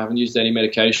 You know, I haven't used any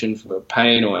medication for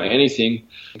pain or anything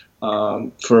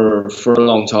for a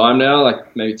long time now,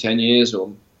 like maybe 10 years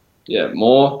or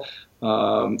more.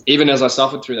 Even as I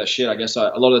suffered through that shit, I guess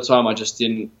a lot of the time I just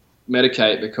didn't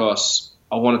medicate because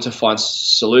I wanted to find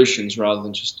solutions rather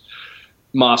than just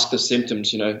mask the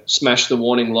symptoms. You know, smash the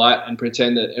warning light and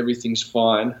pretend that everything's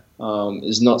fine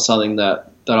is not something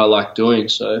that I like doing.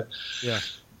 So yeah,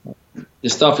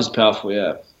 this stuff is powerful.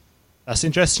 Yeah, that's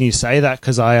interesting you say that,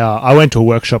 because I went to a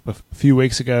workshop a few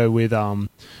weeks ago with a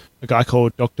guy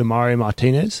called Dr. Mario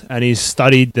Martinez, and he's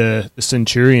studied the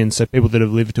centurions, so people that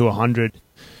have lived to 100.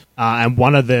 And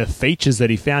one of the features that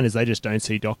he found is they just don't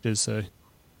see doctors. So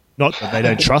not that they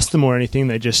don't trust them or anything.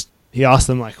 He asked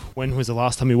them, like, when was the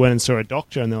last time you went and saw a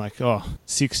doctor? And they're like,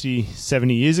 60,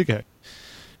 70 years ago.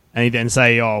 And he'd then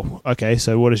say, oh, okay,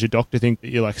 so what does your doctor think that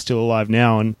you're like still alive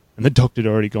now? And the doctor had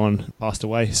already passed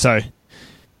away. So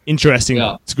interesting.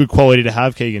 Yeah. It's a good quality to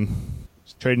have, Keegan.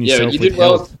 Just treating yourself with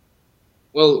health.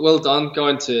 Well done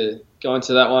going to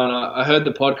that one. I heard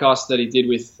the podcast that he did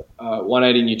with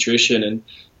 180 Nutrition, and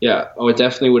yeah, I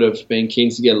definitely would have been keen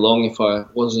to get along if I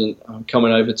wasn't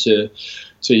coming over to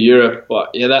Europe. But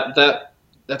yeah,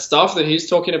 that stuff that he's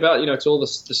talking about, you know, it's all the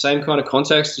same kind of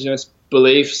context. You know, it's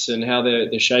beliefs and how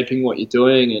they're shaping what you're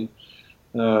doing.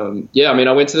 And yeah, I mean,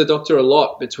 I went to the doctor a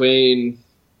lot between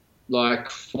like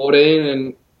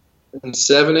 14 and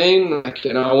 17. Like,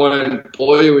 you know, I won't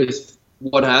bore you with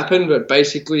what happened, but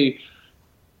basically,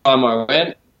 the time I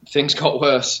went, things got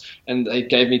worse, and they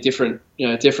gave me different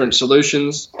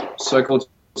solutions, so-called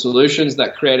solutions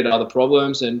that created other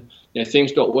problems, and you know,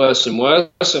 things got worse and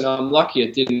worse. And I'm lucky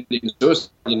it didn't do us,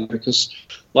 you know, because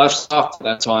life sucked at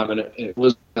that time, and it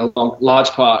was a large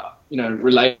part, you know,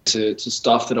 related to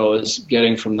stuff that I was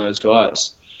getting from those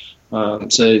guys.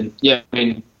 So yeah, I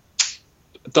mean,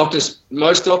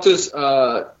 most doctors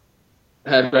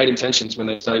have great intentions when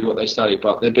they study what they study,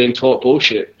 but they're being taught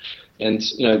bullshit. And,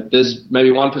 you know, there's maybe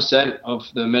 1%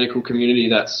 of the medical community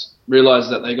that's realize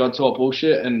that they got taught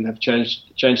bullshit and have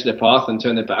changed their path and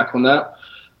turned their back on that.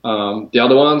 The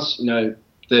other ones,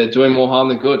 they're doing more harm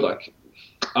than good. Like,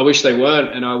 I wish they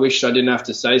weren't, and I wish I didn't have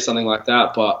to say something like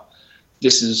that, but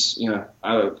this is,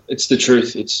 it's the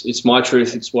truth. It's my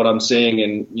truth. It's what I'm seeing.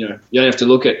 And, you don't have to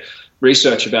look at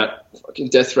research about fucking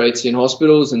death rates in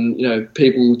hospitals and,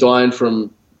 people dying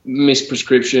from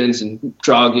misprescriptions and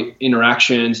drug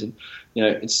interactions. And,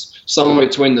 it's somewhere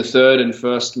between the third and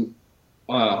first,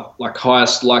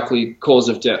 highest likely cause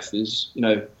of death is,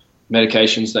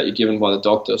 medications that you're given by the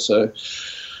doctor. So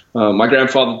my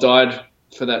grandfather died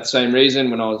for that same reason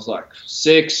when I was like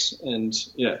 6, and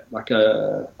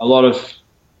a lot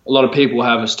of people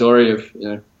have a story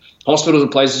of hospitals are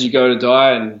places you go to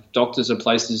die, and doctors are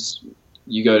places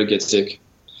you go to get sick.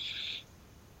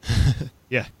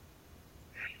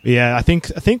 Yeah, I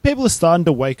think people are starting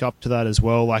to wake up to that as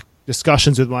well. Like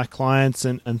discussions with my clients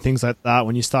and things like that.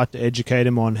 When you start to educate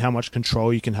them on how much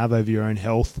control you can have over your own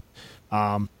health,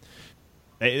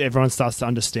 everyone starts to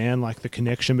understand like the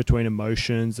connection between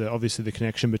emotions, obviously the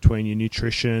connection between your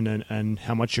nutrition and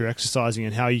how much you're exercising,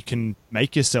 and how you can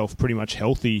make yourself pretty much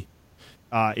healthy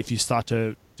if you start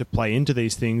to play into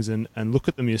these things and look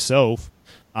at them yourself.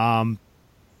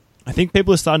 I think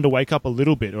people are starting to wake up a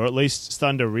little bit, or at least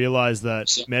starting to realize that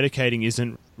medicating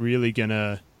isn't really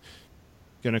gonna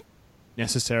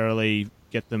necessarily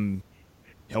get them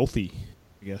healthy,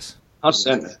 I guess.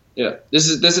 100%. Yeah, there's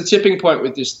a tipping point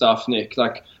with this stuff, Nick.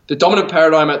 Like, the dominant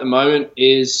paradigm at the moment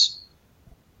is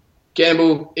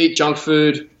gamble, eat junk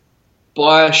food,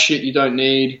 buy shit you don't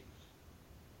need,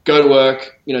 go to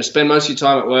work, spend most of your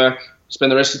time at work,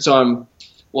 spend the rest of the time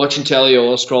watching telly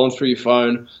or scrolling through your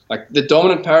phone. Like, the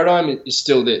dominant paradigm is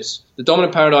still this. The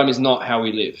dominant paradigm is not how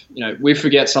we live. We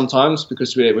forget sometimes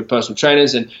because we're personal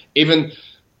trainers, and even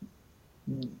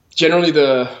generally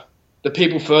the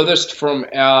people furthest from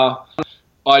our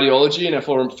ideology and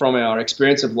from our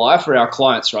experience of life are our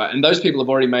clients, right? And those people have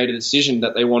already made a decision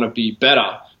that they want to be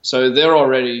better. So they're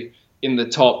already in the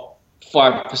top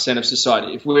 5% of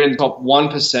society. If we're in the top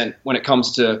 1% when it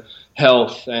comes to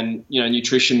health and,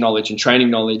 nutrition knowledge and training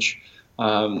knowledge,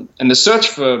 and the search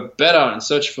for better and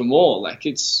search for more, like,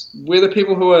 we're the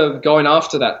people who are going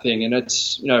after that thing. And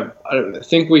it's, I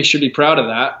think we should be proud of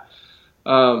that.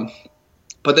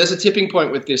 But there's a tipping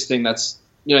point with this thing that's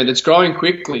growing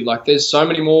quickly. Like, there's so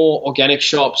many more organic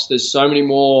shops. There's so many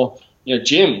more,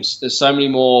 gyms. There's so many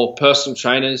more personal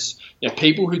trainers,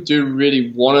 people who do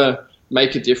really want to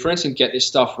make a difference and get this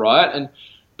stuff right. And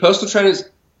personal trainers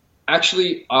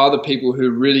actually are the people who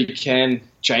really can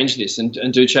change this and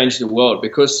do change the world,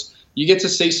 because you get to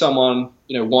see someone,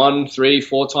 1, 3,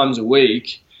 4 times a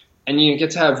week, and you get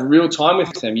to have real time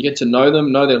with them. You get to know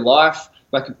them, know their life.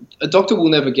 Like, a doctor will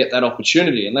never get that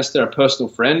opportunity unless they're a personal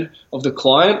friend of the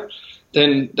client.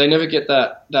 Then they never get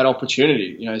that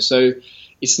opportunity. So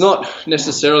it's not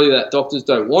necessarily that doctors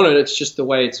don't want it. It's just the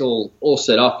way it's all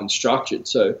set up and structured.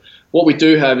 So what we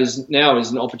do have is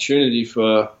an opportunity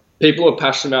for people who are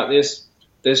passionate about this.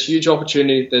 There's huge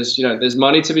opportunity. There's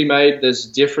money to be made. There's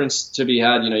a difference to be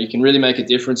had. You can really make a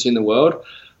difference in the world.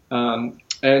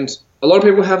 And a lot of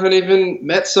people haven't even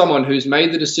met someone who's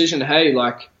made the decision, hey,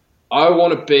 like, I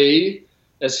want to be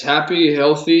as happy,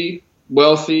 healthy,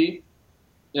 wealthy,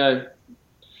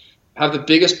 have the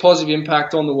biggest positive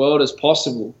impact on the world as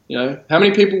possible. How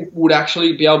many people would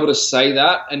actually be able to say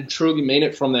that and truly mean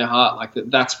it from their heart, like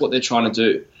that's what they're trying to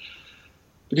do?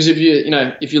 Because if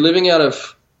you're living out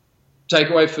of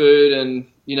takeaway food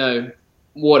and,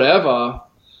 whatever,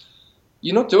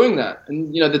 you're not doing that.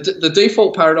 And, the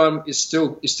default paradigm is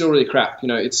still really crap.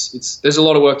 There's a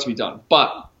lot of work to be done,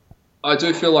 but I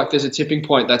do feel like there's a tipping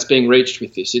point that's being reached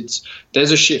with this.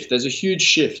 There's a shift. There's a huge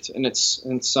shift, and it's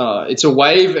a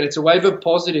wave, and it's a wave of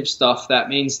positive stuff. That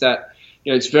means that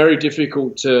it's very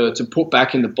difficult to put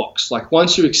back in the box. Like,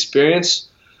 once you experience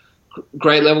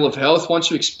great level of health, once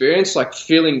you experience like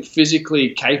feeling physically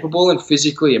capable and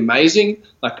physically amazing,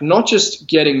 like not just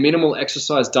getting minimal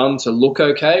exercise done to look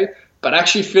okay, but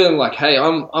actually feeling like, hey,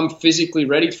 I'm physically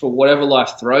ready for whatever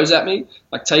life throws at me,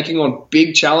 like taking on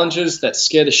big challenges that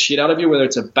scare the shit out of you, whether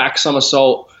it's a back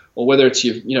somersault or whether it's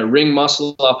your ring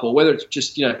muscle up, or whether it's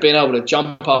just being able to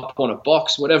jump up on a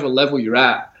box, whatever level you're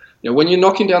at. When you're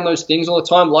knocking down those things all the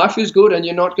time, life is good and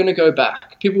you're not going to go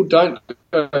back. People don't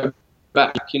go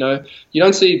back. You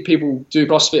don't see people do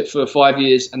CrossFit for 5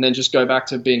 years and then just go back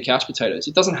to being couch potatoes.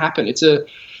 It doesn't happen. It's a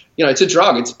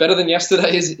drug. It's better than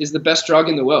yesterday is the best drug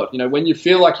in the world. When you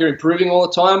feel like you're improving all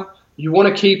the time, you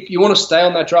want to stay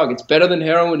on that drug. It's better than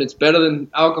heroin. It's better than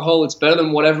alcohol. It's better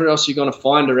than whatever else you're going to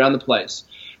find around the place.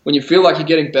 When you feel like you're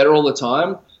getting better all the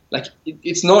time, like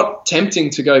it's not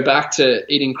tempting to go back to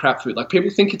eating crap food. Like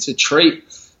people think it's a treat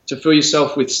to fill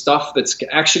yourself with stuff that's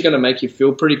actually going to make you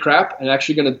feel pretty crap and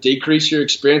actually going to decrease your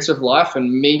experience of life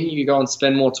and mean you go and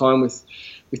spend more time with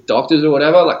doctors or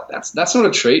whatever. Like that's not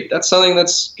a treat. That's something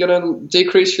that's going to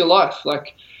decrease your life.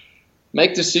 Like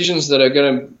make decisions that are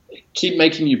going to keep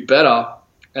making you better,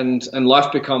 and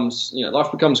life becomes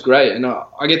great. And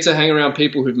I get to hang around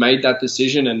people who've made that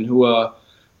decision and who are,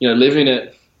 living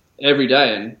it every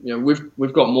day. And,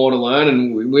 we've got more to learn,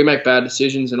 and we make bad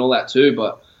decisions and all that too.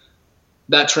 But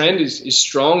that trend is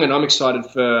strong, and I'm excited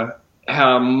for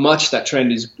how much that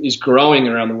trend is growing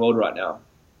around the world right now.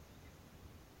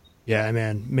 Yeah,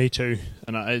 man, me too.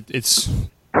 And it's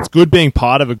good being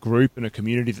part of a group and a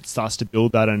community that starts to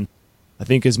build that. And I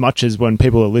think as much as when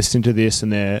people are listening to this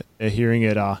and they're hearing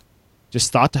it, just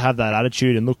start to have that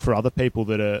attitude and look for other people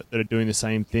that are doing the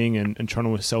same thing and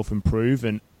trying to self-improve.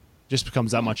 And it just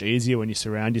becomes that much easier when you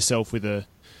surround yourself with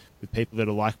people that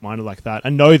are like-minded like that,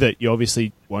 and know that you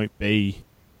obviously won't be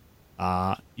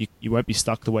you won't be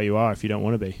stuck the way you are if you don't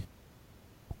want to be.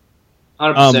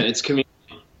 100%. It's community.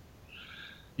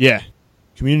 Yeah,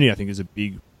 community I think is a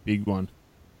big one.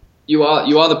 You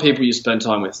are the people you spend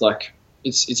time with. Like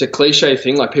it's a cliche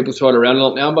thing. Like people throw it around a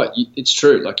lot now, but it's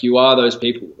true. Like you are those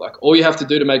people. Like all you have to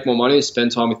do to make more money is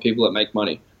spend time with people that make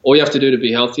money. All you have to do to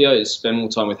be healthier is spend more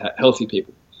time with healthy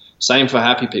people. Same for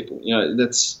happy people.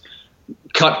 That's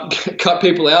cut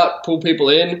people out, pull people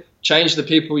in, change the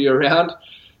people you're around.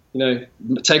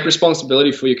 Take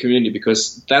responsibility for your community,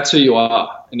 because that's who you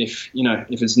are. And if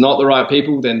it's not the right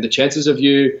people, then the chances of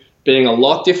you being a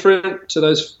lot different to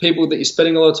those people that you're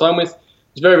spending a lot of time with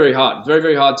is very, very hard. Very,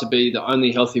 very hard to be the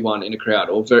only healthy one in a crowd,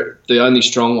 or the only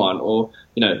strong one, or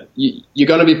you're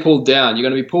going to be pulled down. You're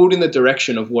going to be pulled in the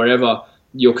direction of wherever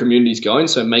your community's going.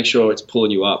 So make sure it's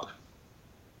pulling you up.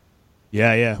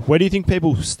 Yeah. Where do you think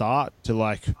people start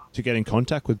to get in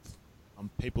contact with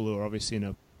people who are obviously in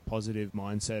a positive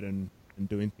mindset and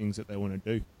doing things that they want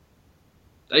to do?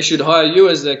 They should hire you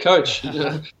as their coach.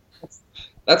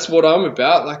 That's what I'm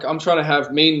about. Like I'm trying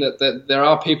to mean that there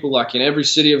are people like in every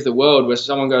city of the world where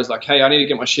someone goes like, hey, I need to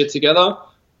get my shit together.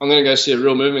 I'm going to go see a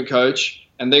real movement coach,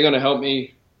 and they're going to help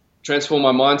me transform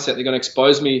my mindset. They're going to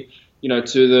expose me,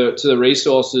 to the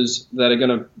resources that are going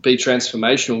to be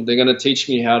transformational. They're going to teach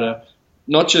me how to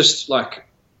not just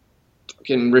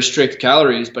can restrict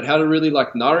calories, but how to really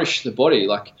nourish the body.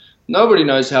 Like nobody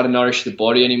knows how to nourish the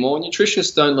body anymore.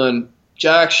 Nutritionists don't learn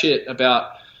jack shit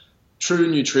about true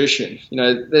nutrition.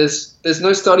 There's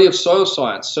no study of soil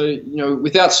science. So,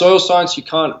 without soil science, you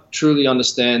can't truly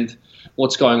understand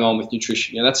what's going on with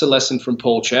nutrition. That's a lesson from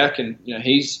Paul Chek, and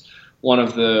he's one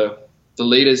of the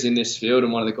leaders in this field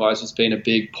and one of the guys who's been a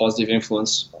big positive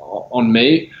influence on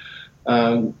me.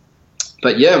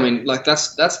 But yeah,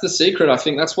 that's the secret. I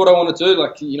think that's what I want to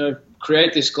do.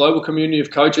 Create this global community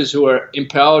of coaches who are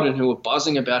empowered and who are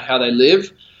buzzing about how they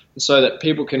live, so that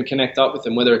people can connect up with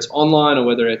them, whether it's online or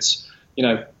whether it's,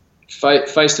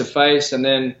 face to face. And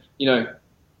then,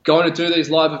 going to do these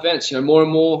live events. More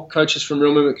and more coaches from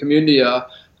Real Movement Community are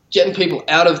getting people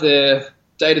out of their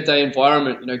day-to-day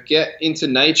environment, get into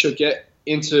nature, get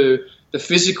into the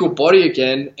physical body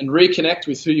again and reconnect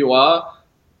with who you are.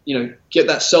 Get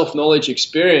that self-knowledge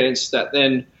experience that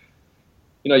then,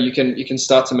 you can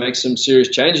start to make some serious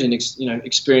change and,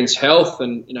 experience health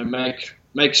and,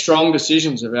 make strong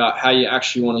decisions about how you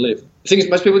actually want to live. The thing is,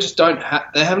 most people just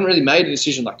they haven't really made a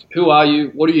decision. Like, who are you?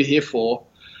 What are you here for?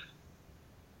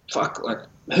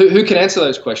 Who can answer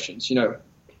those questions?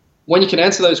 When you can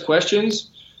answer those questions,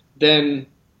 then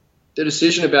the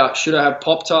decision about should I have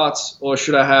Pop-Tarts or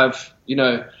should I have,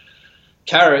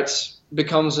 carrots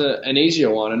becomes an easier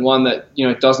one, and one that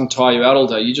doesn't tire you out all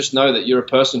day. You just know that you're a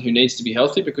person who needs to be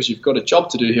healthy because you've got a job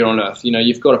to do here on earth.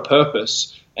 You've got a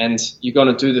purpose, and you're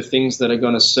going to do the things that are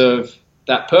going to serve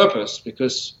that purpose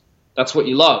because that's what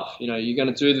you love. You're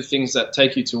going to do the things that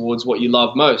take you towards what you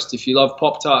love most. If you love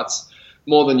Pop-Tarts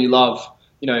more than you love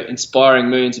inspiring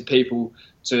millions of people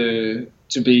to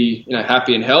be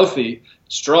happy and healthy,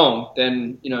 strong,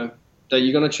 then that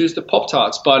you're going to choose the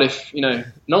Pop-Tarts. But if,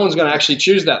 no one's going to actually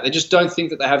choose that. They just don't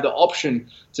think that they have the option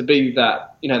to be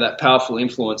that, that powerful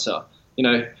influencer.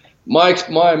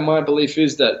 My belief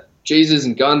is that Jesus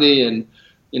and Gandhi and,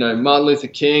 Martin Luther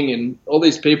King and all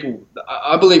these people,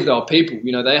 I believe they were people.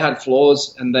 They had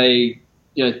flaws and they,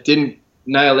 didn't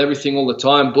nail everything all the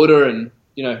time. Buddha and,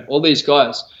 all these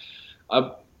guys.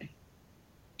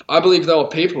 I believe they were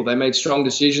people. They made strong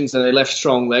decisions and they left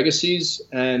strong legacies.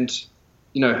 And,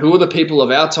 who are the people of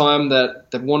our time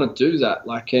that want to do that?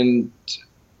 And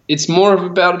it's more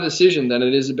about a decision than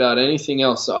it is about anything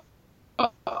else.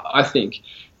 I I think,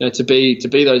 to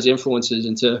be those influences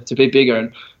and to be bigger,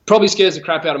 and probably scares the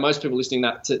crap out of most people listening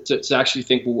that to actually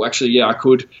think, well, actually, yeah, I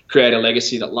could create a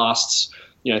legacy that lasts,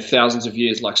 thousands of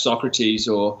years, like Socrates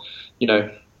or,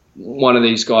 one of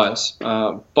these guys.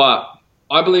 But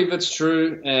I believe it's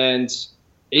true, and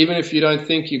even if you don't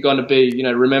think you're going to be,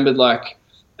 remembered like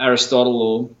Aristotle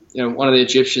or one of the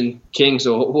Egyptian kings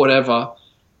or whatever,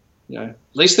 at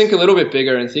least think a little bit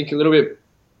bigger and think a little bit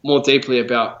more deeply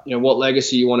about what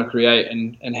legacy you want to create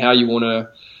and how you want to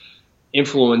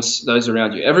influence those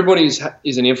around you. Everybody is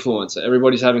an influencer.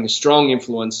 Everybody's having a strong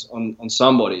influence on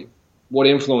somebody. What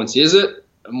influence is it,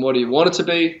 and what do you want it to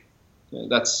be?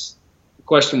 That's a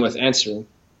question worth answering.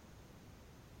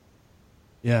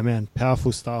 Yeah, man,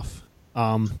 powerful stuff.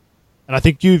 And I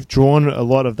think you've drawn a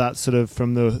lot of that sort of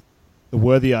from the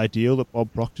worthy ideal that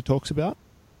Bob Proctor talks about.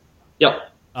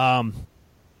 Yep.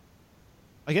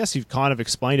 I guess you've kind of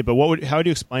explained it, but how would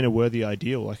you explain a worthy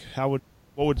ideal? Like, what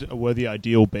would a worthy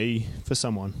ideal be for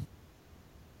someone?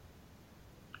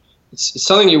 It's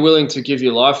something you're willing to give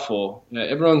your life for.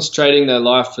 Everyone's trading their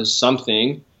life for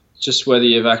something, just whether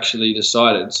you've actually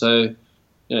decided. So,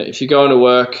 if you're going to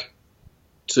work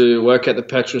at the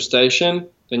petrol station,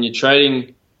 then you're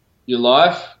trading your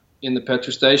life in the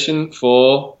petrol station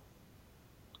for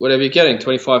whatever you're getting,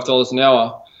 $25 an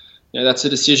hour. That's a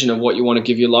decision of what you want to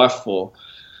give your life for.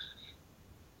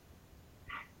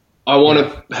 I want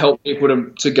to help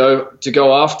people to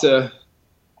go after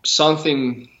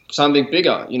something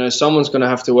bigger. Someone's going to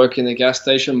have to work in the gas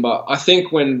station, but I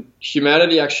think when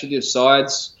humanity actually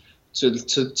decides to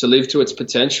live to its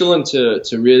potential and to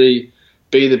really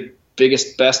be the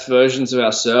biggest, best versions of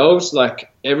ourselves,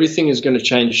 like, everything is going to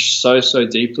change so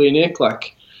deeply, Nick.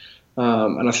 Like,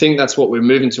 and I think that's what we're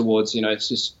moving towards. It's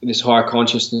just this higher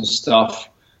consciousness stuff.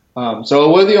 So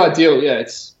a worthy ideal,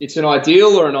 it's an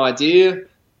ideal or an idea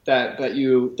that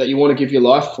you want to give your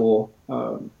life for.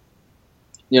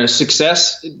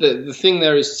 Success. The thing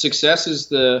there is, success is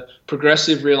the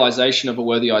progressive realization of a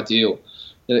worthy ideal.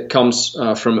 It comes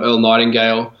from Earl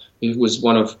Nightingale, who was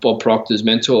one of Bob Proctor's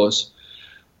mentors.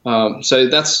 So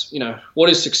that's, what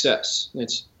is success?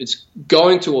 It's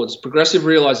going towards progressive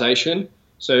realization.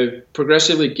 So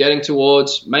progressively getting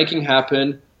towards making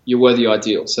happen your worthy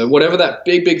ideal. So whatever that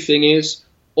big thing is,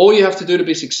 all you have to do to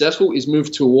be successful is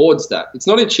move towards that. It's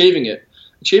not achieving it.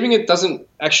 Achieving it doesn't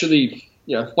actually,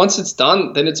 once it's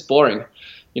done, then it's boring.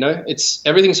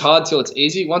 Everything's hard till it's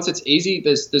easy. Once it's easy,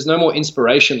 there's no more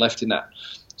inspiration left in that.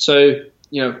 So,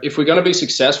 if we're going to be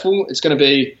successful, it's going to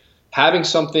be having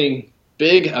something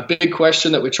big, a big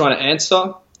question that we're trying to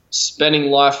answer, spending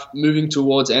life moving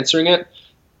towards answering it.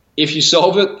 If you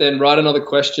solve it, then write another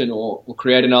question or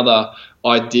create another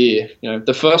idea.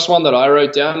 The first one that I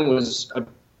wrote down was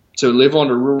to live on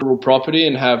a rural property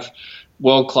and have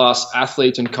world-class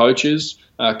athletes and coaches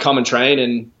come and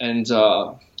train and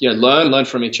learn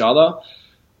from each other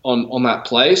on that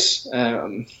place,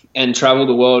 and travel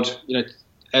the world,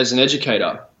 as an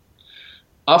educator.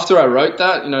 After I wrote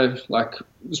that, it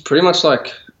was pretty much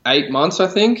like 8 months, I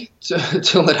think,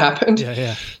 till it happened.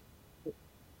 Yeah.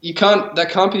 That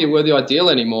can't be a worthy ideal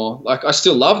anymore. Like, I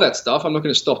still love that stuff. I'm not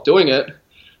going to stop doing it,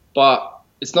 but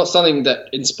it's not something that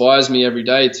inspires me every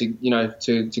day to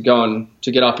go and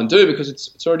to get up and do, because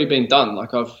it's already been done.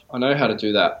 Like, I know how to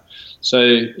do that. So,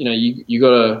 you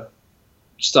got to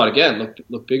start again,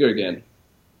 look bigger again.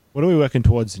 What are we working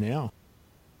towards now?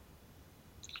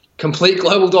 Complete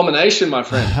global domination, my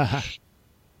friend.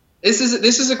 This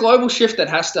is a global shift that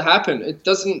has to happen.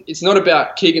 It's not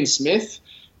about Keegan Smith.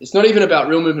 It's not even about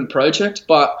Real Movement Project,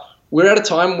 but we're at a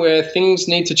time where things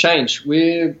need to change.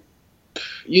 You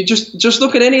just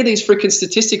look at any of these freaking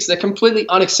statistics; they're completely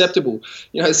unacceptable.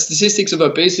 Statistics of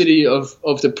obesity,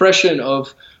 of depression,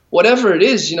 of whatever it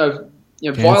is. Cancer,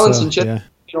 violence and general,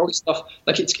 all this stuff.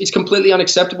 Like, it's completely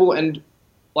unacceptable. And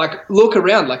like, look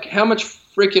around. Like, how much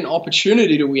freaking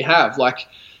opportunity do we have? Like,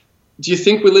 do you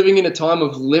think we're living in a time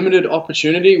of limited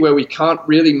opportunity where we can't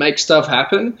really make stuff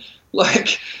happen?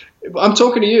 Like, I'm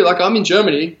talking to you, like, I'm in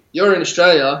Germany, you're in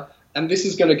Australia, and this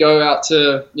is going to go out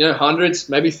to, hundreds,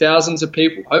 maybe thousands of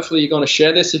people. Hopefully you're going to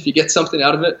share this if you get something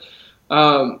out of it.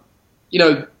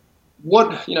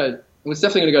 It's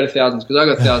definitely going to go to thousands, because I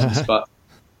got thousands, but,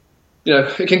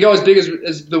 it can go as big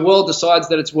as the world decides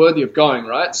that it's worthy of going,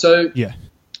 right? So yeah,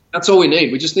 that's all we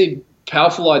need. We just need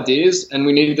powerful ideas, and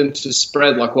we need them to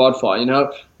spread like wildfire.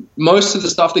 Most of the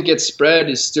stuff that gets spread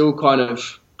is still kind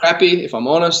of crappy, if I'm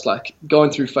honest, like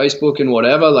going through Facebook and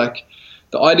whatever. Like,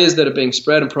 the ideas that are being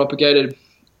spread and propagated,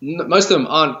 most of them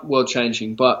aren't world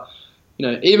changing, but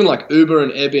even like Uber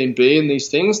and Airbnb and these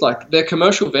things, like, they're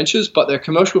commercial ventures, but they're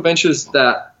commercial ventures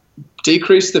that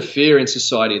decrease the fear in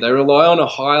society. They rely on a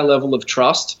higher level of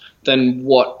trust than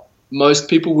what most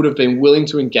people would have been willing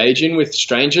to engage in with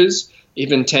strangers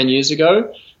even 10 years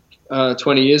ago,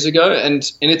 20 years ago. And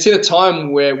it's in a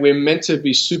time where we're meant to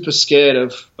be super scared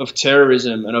of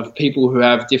terrorism and of people who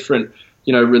have different,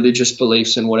 religious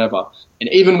beliefs and whatever. And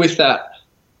even with that,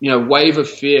 wave of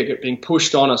fear being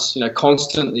pushed on us,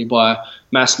 constantly by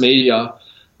mass media,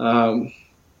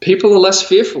 people are less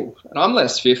fearful, and I'm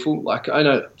less fearful. Like, I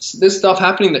know there's stuff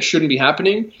happening that shouldn't be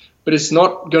happening, but it's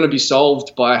not going to be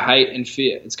solved by hate and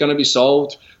fear. It's going to be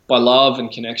solved by love and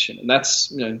connection, and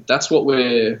that's what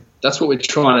we're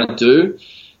trying to do.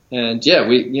 And yeah,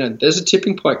 there's a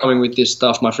tipping point coming with this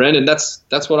stuff, my friend, and that's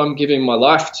what I'm giving my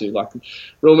life to. Like,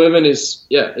 Real Movement is,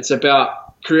 it's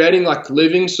about creating like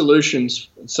living solutions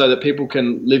so that people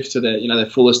can live to their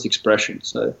fullest expression.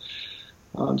 So.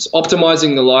 So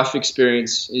optimizing the life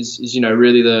experience is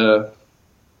really the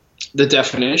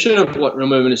definition of what Real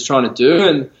Movement is trying to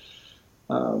do,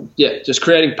 and just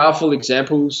creating powerful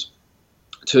examples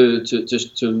to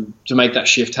make that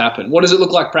shift happen. What does it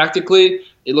look like practically?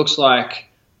 It looks like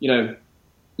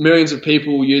millions of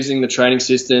people using the training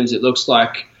systems. It looks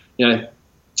like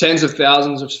tens of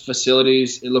thousands of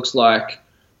facilities. It looks like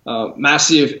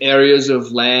massive areas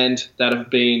of land that have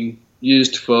been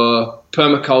used for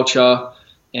permaculture,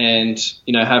 and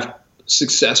have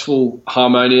successful,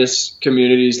 harmonious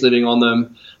communities living on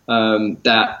them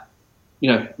that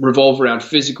revolve around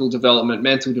physical development,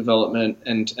 mental development,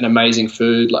 and amazing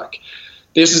food. Like,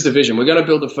 this is the vision. We're going to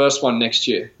build the first one next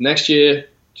year. Next year,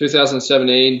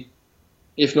 2017,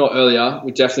 if not earlier,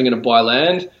 we're definitely going to buy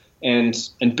land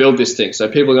and build this thing. So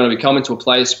people are going to be coming to a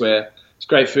place where it's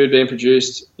great food being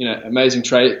produced, amazing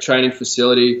training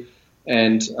facility,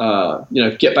 and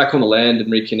get back on the land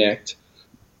and reconnect.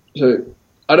 So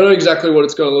I don't know exactly what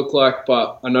it's going to look like,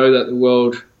 but I know that the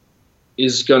world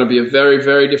is going to be a very,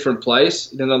 very different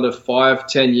place in another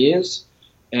 5-10 years.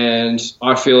 And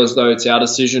I feel as though it's our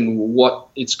decision what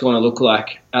it's going to look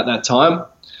like at that time.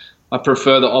 I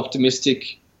prefer the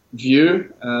optimistic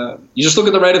view. You just look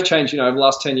at the rate of change, over the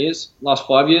last 10 years, last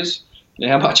 5 years,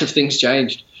 how much have things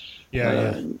changed.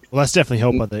 Yeah. Well, that's definitely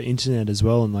helped by the internet as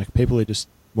well. And like, people are just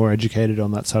more educated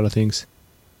on that side of things.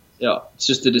 Yeah, it's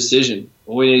just a decision.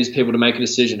 All we need is people to make a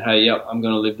decision. Hey, I'm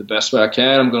going to live the best way I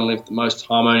can. I'm going to live the most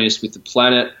harmonious with the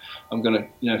planet. I'm going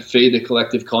to, feed the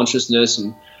collective consciousness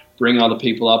and bring other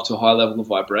people up to a high level of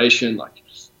vibration. Like,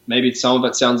 maybe some of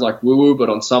it sounds like woo-woo, but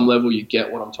on some level you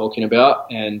get what I'm talking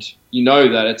about, and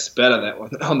that it's better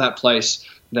on that place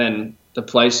than the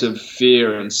place of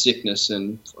fear and sickness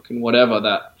and fucking whatever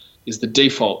that is the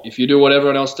default. If you do what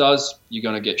everyone else does, you're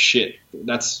going to get shit.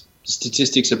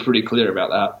 Statistics are pretty clear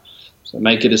about that. So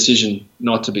make a decision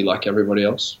not to be like everybody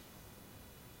else.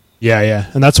 Yeah.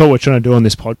 And that's what we're trying to do on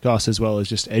this podcast as well, is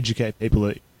just educate people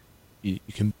that you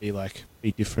can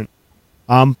be different.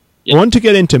 I want to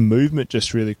get into movement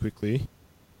just really quickly.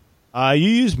 You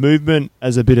use movement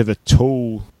as a bit of a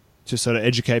tool to sort of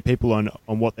educate people on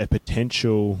what their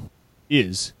potential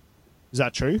is. Is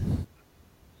that true?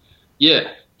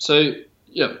 Yeah. So,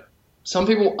 some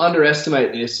people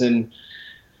underestimate this, and,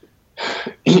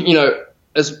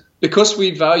 because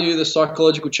we value the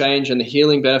psychological change and the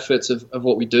healing benefits of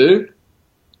what we do,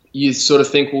 you sort of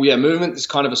think, well, movement is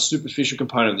kind of a superficial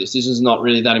component of this. This is not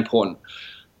really that important.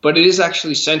 But it is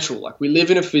actually central. Like, we live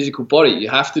in a physical body. You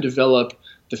have to develop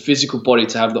the physical body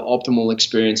to have the optimal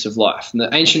experience of life. And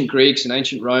the ancient Greeks and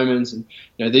ancient Romans and,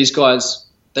 these guys,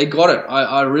 they got it.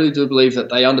 I really do believe that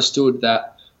they understood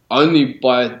that only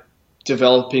by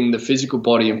developing the physical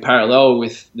body in parallel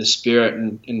with the spirit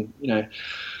and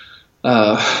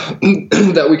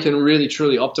that we can really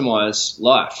truly optimize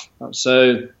life.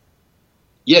 So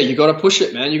you got to push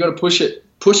it, man. You got to push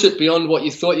it beyond what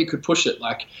you thought you could push it.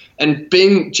 Like, and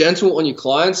being gentle on your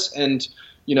clients and,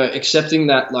 accepting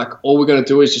that, like, all we're going to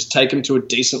do is just take them to a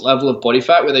decent level of body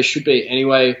fat where they should be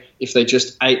anyway, if they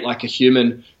just ate like a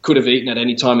human could have eaten at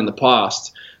any time in the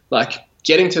past. Like,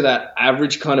 getting to that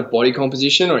average kind of body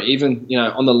composition, or even,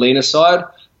 on the leaner side,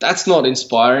 that's not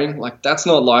inspiring. Like, that's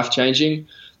not life-changing.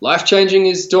 Life-changing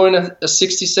is doing a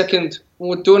 60-second,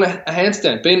 or doing a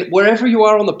handstand, being wherever you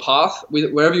are on the path,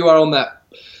 wherever you are on that,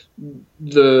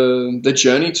 the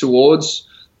journey towards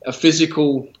a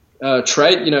physical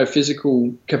trait,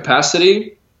 physical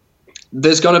capacity.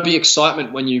 There's going to be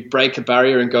excitement when you break a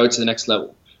barrier and go to the next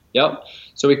level. Yep.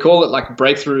 So we call it like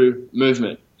breakthrough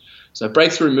movement. So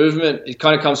breakthrough movement, it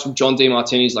kind of comes from John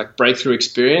Demartini's like breakthrough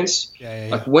experience. Yeah.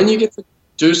 Like, when you get to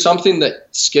do something that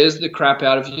scares the crap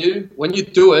out of you, when you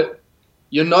do it,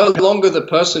 you're no longer the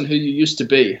person who you used to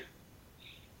be.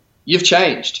 you've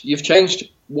changed. You've changed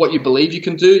what you believe you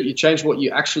can do. You changed what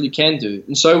you actually can do.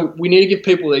 And so we need to give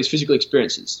people these physical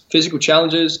experiences, physical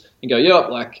challenges, and go, yeah,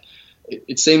 like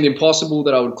it seemed impossible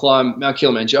that I would climb Mount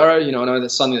Kilimanjaro. You know, I know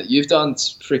that's something that you've done.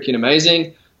 It's freaking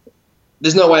amazing.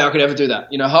 There's no way I could ever do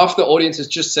that. You know, half the audience has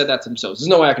just said that to themselves. There's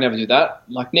no way I can ever do that.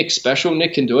 Like, Nick's special.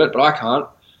 Nick can do it, but I can't.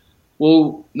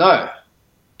 Well, no.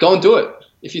 Go and do it.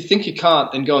 If you think you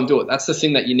can't, then go and do it. That's the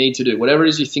thing that you need to do. Whatever it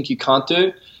is you think you can't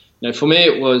do. You know, for me,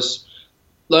 it was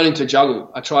learning to juggle.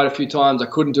 I tried a few times. I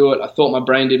couldn't do it. I thought my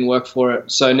brain didn't work for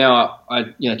it. So now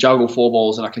I juggle 4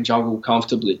 balls and I can juggle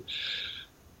comfortably.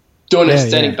 Doing a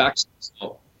standing back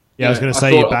somersault. Yeah, I was going to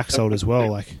say your back somersault as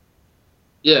well. Like,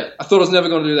 yeah, I thought I was never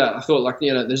going to do that. I thought, like,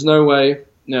 you know, there's no way,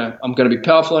 I'm going to be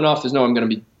powerful enough. There's no way I'm going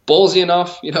to be ballsy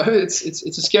enough. You know, it's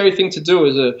a scary thing to do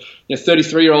as a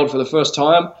 33-year-old for the first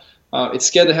time. It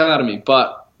scared the hell out of me.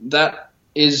 But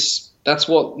that's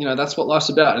what life's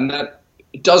about, and that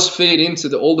it does feed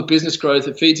into all the business growth.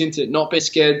 It feeds into not being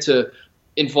scared to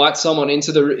invite someone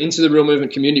into the real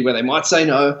movement community where they might say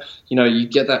no. You know, you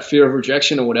get that fear of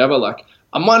rejection or whatever. Like,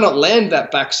 I might not land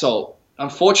that back salt.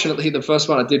 Unfortunately, the first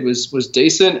one I did was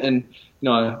decent, and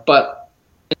but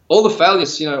all the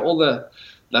failures,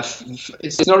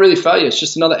 it's not really failure. It's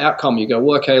just another outcome. You go,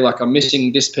 well, okay, like, I'm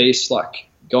missing this piece, like,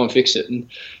 go and fix it. And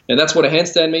that's what a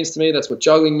handstand means to me. That's what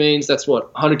juggling means. That's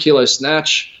what 100 kilo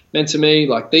snatch meant to me.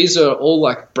 Like, these are all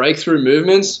like breakthrough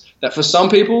movements that for some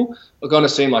people are going to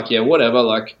seem like, yeah, whatever,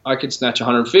 like I could snatch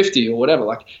 150 or whatever.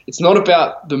 Like, it's not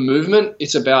about the movement.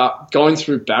 It's about going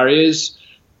through barriers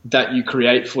that you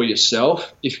create for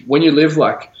yourself. When you live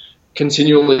like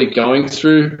continually going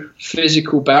through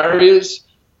physical barriers,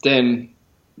 then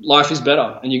life is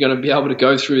better, and you're going to be able to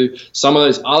go through some of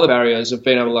those other barriers of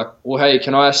being able to, like, well, hey,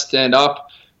 can I stand up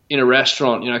in a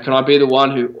restaurant? Can I be the one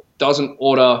who doesn't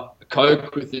order a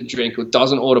Coke with a drink or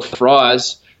doesn't order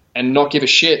fries and not give a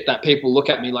shit that people look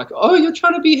at me like, oh, you're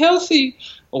trying to be healthy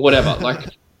or whatever. Like,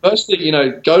 firstly,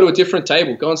 go to a different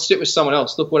table, go and sit with someone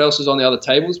else, look what else is on the other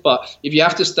tables. But if you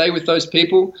have to stay with those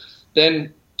people,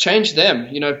 then change them.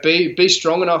 Be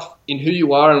strong enough in who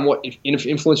you are and what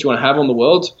influence you want to have on the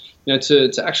world,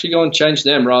 to actually go and change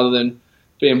them rather than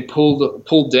being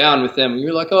pulled down with them. And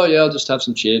you're like, oh yeah, I'll just have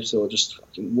some chips or just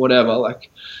fucking whatever. Like,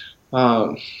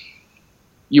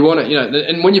 you want to,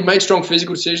 and when you've made strong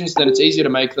physical decisions, then it's easier to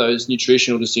make those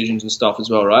nutritional decisions and stuff as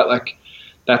well, right? Like,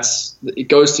 it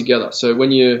goes together. So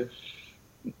when you've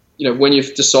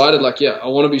decided, like, yeah, I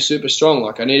want to be super strong,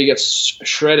 like I need to get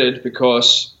shredded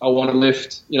because I want to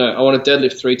lift, I want to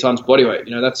deadlift 3 times body weight.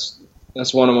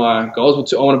 That's one of my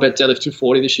goals. I want to deadlift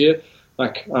 240 this year.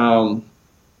 Like,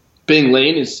 being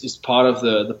lean is part of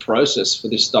the process for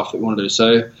this stuff that we want to do.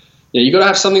 So yeah, you got to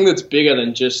have something that's bigger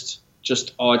than just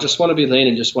I just want to be lean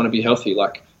and just want to be healthy.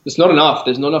 Like, it's not enough.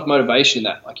 There's not enough motivation in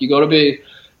that. Like, you got to be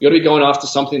going after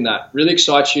something that really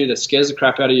excites you, that scares the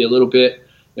crap out of you a little bit.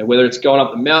 Whether it's going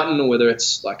up the mountain or whether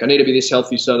it's like, I need to be this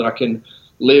healthy so that I can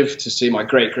live to see my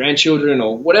great grandchildren,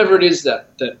 or whatever it is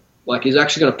that like is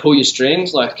actually going to pull your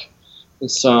strings. Like,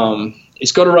 it's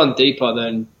got to run deeper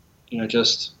than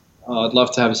just I'd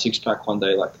love to have a 6-pack one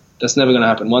day. Like, that's never going to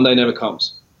happen. One day never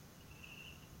comes.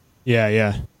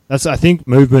 Yeah. I think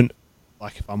movement,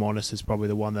 like, if I'm honest, is probably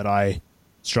the one that I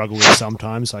struggle with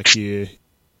sometimes. Like, you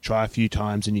try a few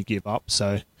times and you give up.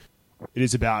 So it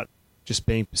is about just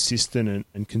being persistent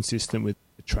and consistent with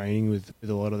the training with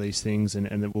a lot of these things, and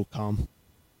it will come.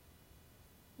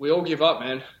 We all give up,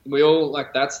 man. We all,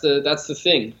 like, that's the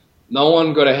thing. No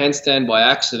one got a handstand by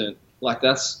accident. Like,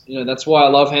 that's why I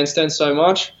love handstands so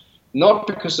much. Not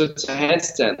because it's a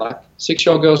handstand. Like,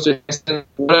 6-year-old girls do handstand,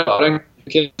 whatever. I don't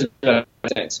care about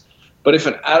handstands. But if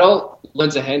an adult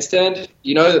learns a handstand,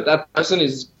 that person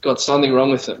has got something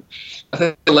wrong with them. I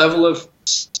think the level of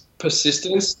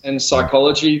persistence and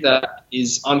psychology that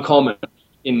is uncommon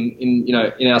in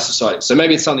our society. So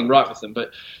maybe it's something right with them,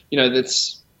 but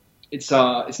it's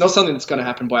not something that's going to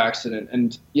happen by accident.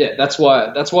 And yeah, that's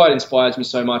why it inspires me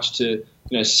so much to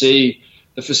see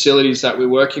the facilities that we're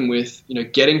working with,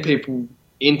 getting people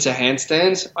into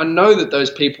handstands. I know that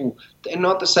those people, they're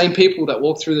not the same people that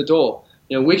walk through the door.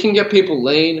 We can get people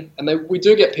lean, and we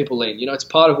do get people lean. It's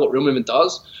part of what real movement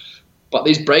does. But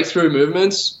these breakthrough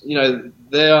movements,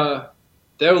 they're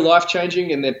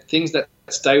life-changing, and they're things that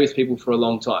stay with people for a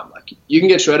long time. Like, you can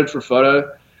get shredded for a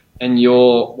photo, and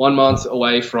you're 1 month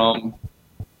away from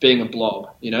being a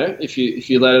blob. If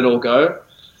you let it all go,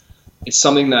 it's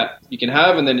something that you can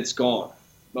have, and then it's gone.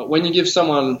 But when you give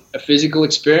someone a physical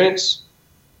experience,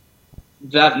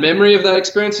 that memory of that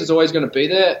experience is always going to be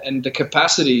there, and the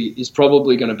capacity is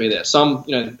probably going to be there.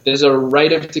 There's a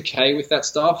rate of decay with that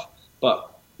stuff,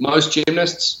 but most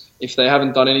gymnasts, if they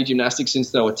haven't done any gymnastics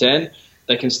since they were 10,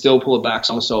 they can still pull a back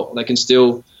somersault. They can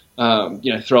still,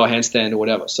 throw a handstand or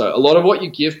whatever. So a lot of what you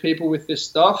give people with this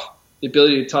stuff, the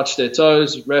ability to touch their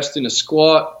toes, rest in a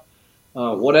squat,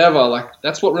 whatever, like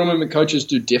that's what real movement coaches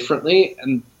do differently.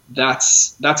 And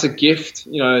that's a gift,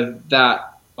 that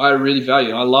I really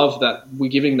value. I love that we're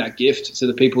giving that gift to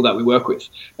the people that we work with,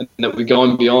 and that we're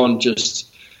going beyond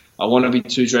just, I want to be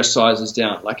 2 dress sizes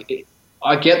down. Like,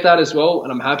 I get that as well,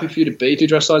 and I'm happy for you to be 2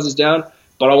 dress sizes down,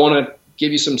 but I want to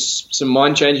give you some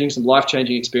mind-changing, some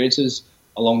life-changing experiences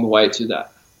along the way to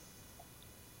that.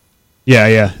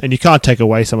 Yeah. And you can't take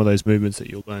away some of those movements that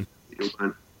you'll learn.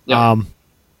 Yeah.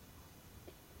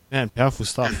 Man, powerful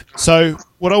stuff. So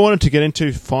what I wanted to get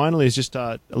into finally is just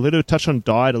a little touch on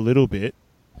diet a little bit.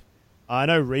 I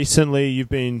know recently you've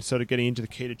been sort of getting into the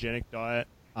ketogenic diet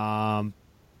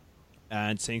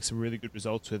and seeing some really good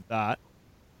results with that.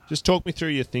 Just talk me through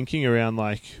your thinking around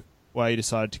like why you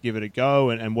decided to give it a go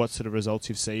and what sort of results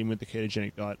you've seen with the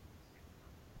ketogenic diet.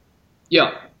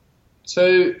 Yeah.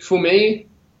 So for me,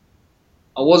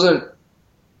 I wasn't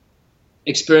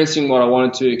experiencing what I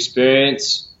wanted to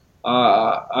experience.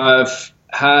 I've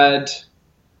had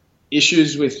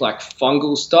issues with like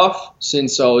fungal stuff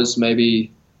since I was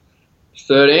maybe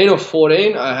 13 or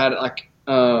 14. I had like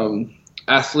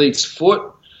athlete's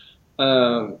foot,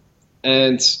 and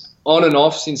on and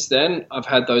off since then, I've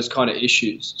had those kind of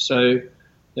issues. So,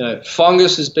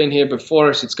 fungus has been here before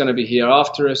us. It's going to be here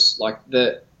after us. Like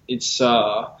that, it's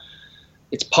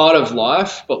part of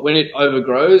life. But when it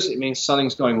overgrows, it means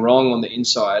something's going wrong on the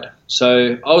inside.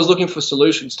 So I was looking for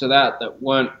solutions to that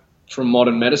weren't from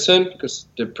modern medicine, because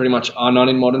there pretty much are none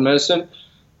in modern medicine.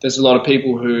 There's a lot of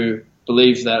people who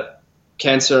believe that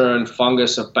cancer and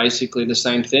fungus are basically the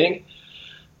same thing.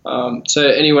 So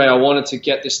anyway, I wanted to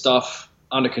get this stuff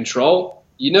under control.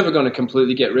 You're never going to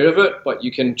completely get rid of it, but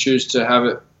you can choose to have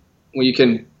it where you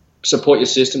can support your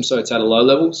system so it's at a low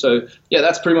level. So yeah,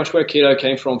 that's pretty much where keto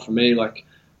came from for me. Like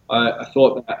I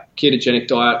thought that ketogenic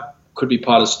diet could be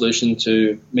part of the solution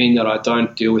to mean that I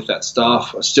don't deal with that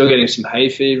stuff. I'm still getting some hay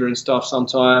fever and stuff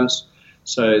sometimes.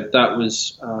 So that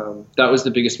was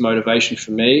the biggest motivation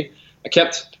for me. I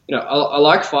kept, I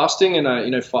like fasting, and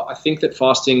I think that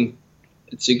fasting,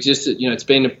 it's existed, it's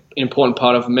been an important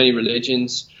part of many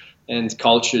religions and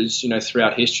cultures,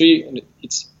 throughout history, and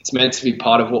it's meant to be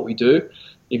part of what we do,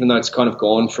 even though it's kind of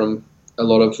gone from a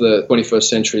lot of the 21st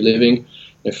century living.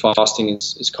 Fasting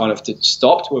is kind of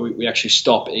stopped, where we actually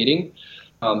stop eating.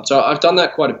 So I've done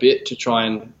that quite a bit to try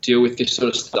and deal with this sort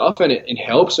of stuff, and it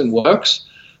helps and works.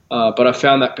 But I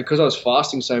found that because I was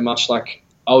fasting so much, like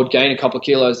I would gain a couple of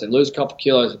kilos, then lose a couple of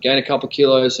kilos, and gain a couple of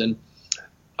kilos, and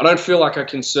I don't feel like I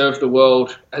can serve the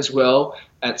world as well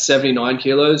at 79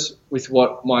 kilos with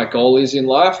what my goal is in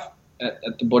life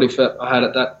at the body fat I had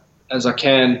at that as I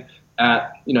can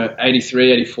at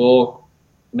 83, 84,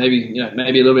 maybe a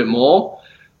little bit more.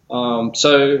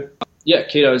 So yeah,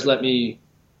 keto has let me,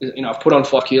 I've put on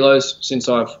 5 kilos since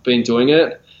I've been doing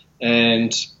it,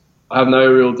 and I have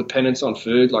no real dependence on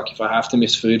food. Like if I have to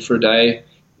miss food for a day,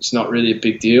 it's not really a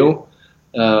big deal.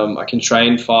 I can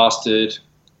train fasted.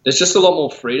 There's just a lot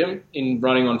more freedom in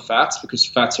running on fats, because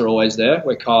fats are always there,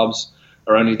 where carbs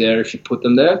are only there if you put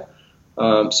them there.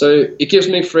 So it gives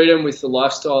me freedom with the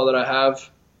lifestyle that I have.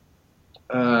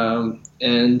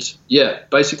 And yeah,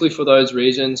 basically for those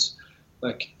reasons,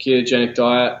 like ketogenic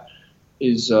diet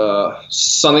is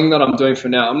something that I'm doing for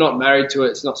now. I'm not married to it.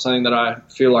 It's not something that I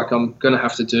feel like I'm going to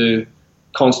have to do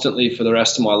constantly for the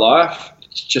rest of my life.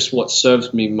 It's just what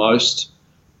serves me most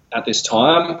at this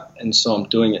time, and so I'm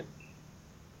doing it.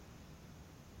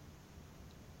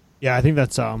 Yeah, I think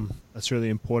that's really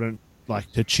important,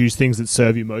 like to choose things that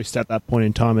serve you most at that point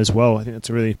in time as well. I think that's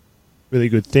a really, really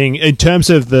good thing. In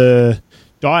terms of the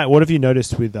diet, what have you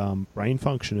noticed with brain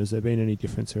function? Has there been any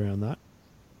difference around that?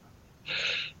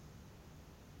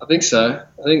 I think so.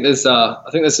 I think there's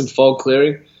some fog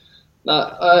clearing.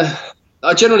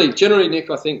 Generally, Nick,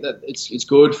 I think that it's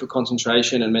good for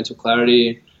concentration and mental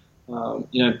clarity.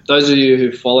 Those of you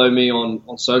who follow me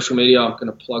on social media, I'm going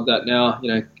to plug that now.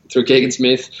 Through Keegan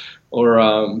Smith or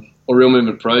Real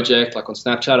Movement Project, like on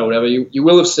Snapchat or whatever, you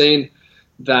will have seen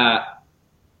that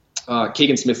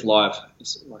Keegan Smith Live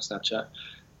is my Snapchat.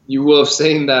 You will have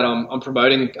seen that I'm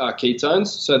promoting ketones,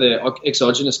 so they're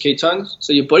exogenous ketones.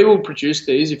 So your body will produce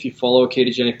these if you follow a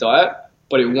ketogenic diet,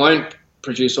 but it won't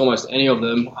produce almost any of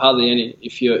them, hardly any,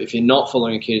 if you're not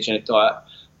following a ketogenic diet.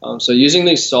 So using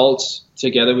these salts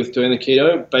together with doing the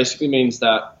keto basically means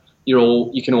that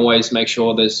you can always make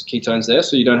sure there's ketones there,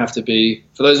 so you don't have to be,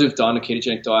 for those who've done a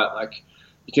ketogenic diet, like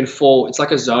you can fall, it's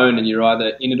like a zone and you're either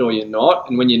in it or you're not,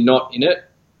 and when you're not in it,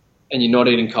 and you're not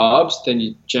eating carbs, then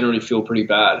you generally feel pretty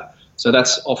bad. So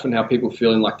that's often how people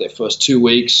feel in like their first 2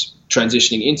 weeks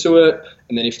transitioning into it.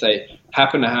 And then if they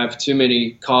happen to have too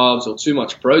many carbs or too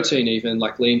much protein, even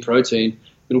like lean protein,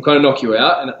 it'll kind of knock you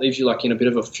out, and it leaves you like in a bit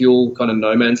of a fuel kind of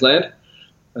no man's land.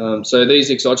 So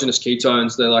these exogenous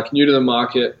ketones, they're like new to the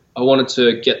market. I wanted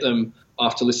to get them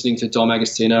after listening to Dom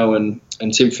Agostino and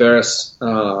Tim Ferriss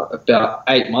about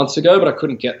 8 months ago, but I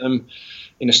couldn't get them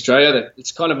in Australia.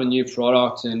 It's kind of a new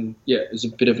product, and yeah, it was a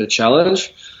bit of a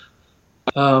challenge.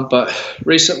 But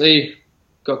recently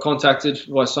got contacted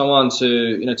by someone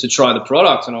to try the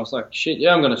product, and I was like, shit,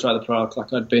 yeah, I'm going to try the product.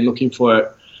 Like I'd been looking for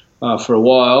it for a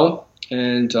while,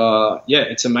 and yeah,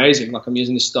 it's amazing. Like I'm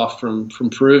using this stuff from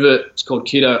Prove It. It's called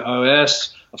Keto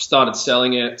OS. I've started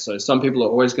selling it. So some people are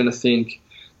always going to think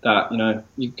that,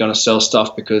 you're going to sell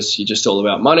stuff because you're just all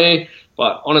about money.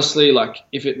 But honestly, like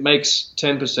if it makes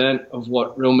 10% of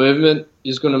what Real Movement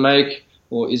is going to make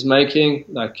or is making,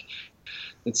 like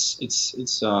it's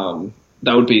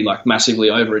that would be like massively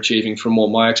overachieving from what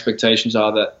my expectations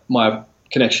are that my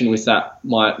connection with that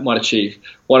might achieve.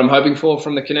 What I'm hoping for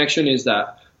from the connection is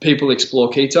that people explore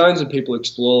ketones and people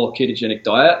explore ketogenic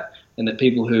diet, and that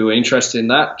people who are interested in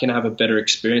that can have a better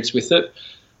experience with it.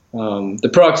 The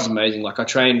product is amazing. Like I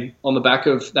train on the back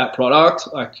of that product,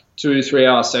 like 2-3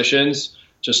 hour sessions,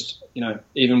 just,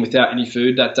 even without any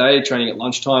food that day, training at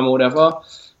lunchtime or whatever.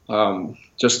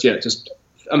 Just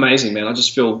amazing, man. I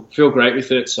just feel great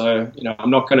with it. So, I'm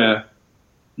not going to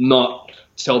not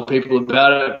tell people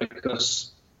about it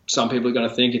because some people are going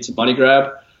to think it's a money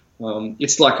grab.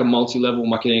 It's like a multi-level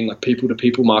marketing, like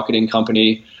people-to-people marketing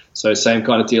company. So same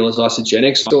kind of deal as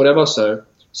Isogenics or whatever. So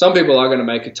some people are going to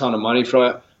make a ton of money from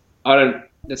it.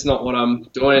 That's not what I'm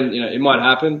doing. It might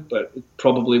happen, but it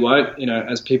probably won't,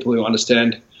 as people who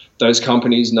understand those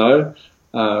companies know.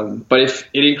 But if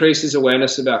it increases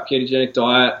awareness about ketogenic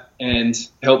diet and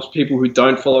helps people who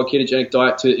don't follow a ketogenic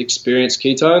diet to experience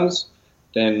ketones,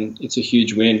 then it's a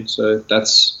huge win. So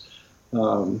that's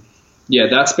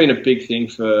been a big thing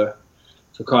for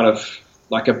kind of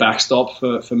like a backstop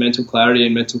for mental clarity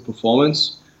and mental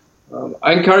performance.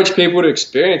 I encourage people to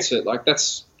experience it. Like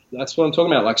that's what I'm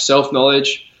talking about, like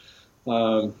self-knowledge.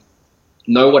 Know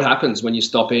what happens when you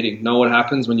stop eating. Know what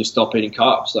happens when you stop eating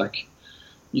carbs. Like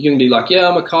you can be like, yeah,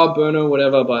 I'm a carb burner,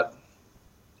 whatever, but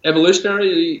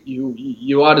evolutionarily,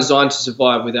 you are designed to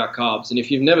survive without carbs. And if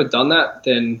you've never done that,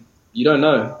 then you don't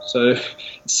know. So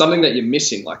it's something that you're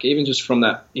missing. Like even just from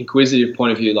that inquisitive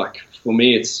point of view, like for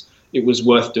me, it was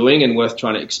worth doing and worth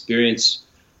trying to experience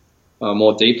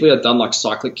more deeply. I've done like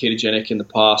cyclic ketogenic in the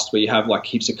past where you have like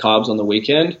heaps of carbs on the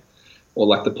weekend, or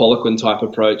like the Poliquin type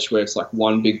approach where it's like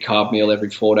one big carb meal every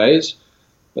 4 days.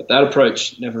 But that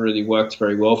approach never really worked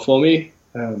very well for me.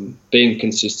 Being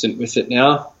consistent with it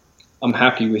now, I'm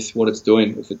happy with what it's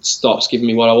doing. If it stops giving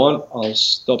me what I want, I'll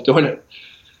stop doing it.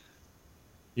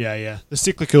 Yeah. The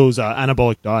cyclical's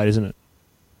anabolic diet, isn't it?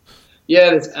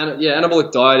 Yeah,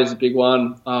 anabolic diet is a big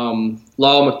one.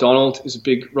 Lyle McDonald is a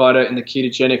big writer in the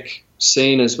ketogenic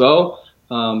scene as well.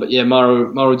 But yeah,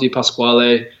 Mauro Di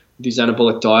Pasquale with his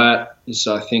anabolic diet is,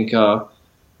 I think, a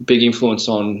big influence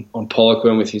on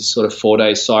Poliquin with his sort of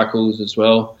 4-day cycles as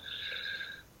well.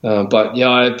 But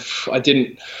yeah, I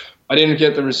didn't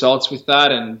get the results with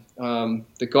that. And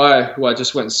the guy who I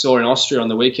just went and saw in Austria on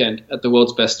the weekend at the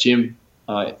world's best gym,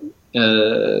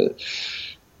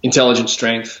 Intelligent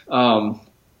Strength.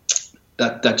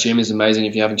 That gym is amazing.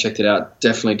 If you haven't checked it out,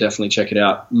 definitely check it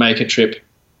out. Make a trip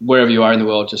wherever you are in the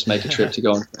world. Just make a trip to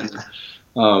go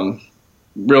on.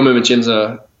 Real Movement gyms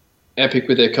are epic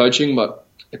with their coaching, but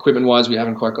equipment-wise, we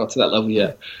haven't quite got to that level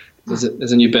yet. There's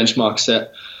a new benchmark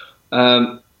set.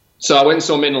 So I went and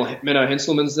saw Menno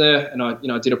Henselmans there, and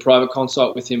I did a private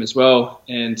consult with him as well.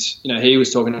 And he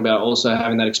was talking about also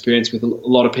having that experience with a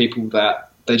lot of people that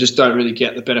they just don't really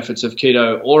get the benefits of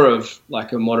keto or of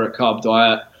like a moderate carb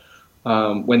diet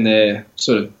when they're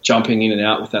sort of jumping in and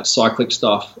out with that cyclic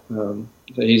stuff.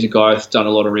 He's a guy who's done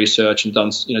a lot of research and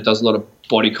does a lot of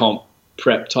body comp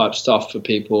prep type stuff for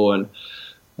people. And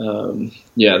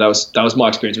that was my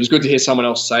experience. It was good to hear someone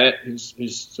else say it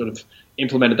who's sort of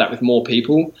implemented that with more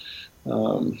people,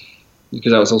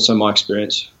 because that was also my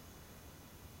experience.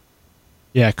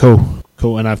 Yeah, cool.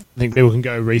 And I think people can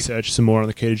go research some more on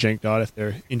the ketogenic diet if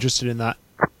they're interested in that.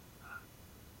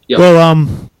 Yep.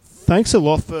 Well, thanks a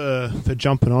lot for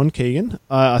jumping on, Keegan.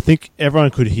 I think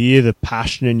everyone could hear the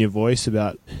passion in your voice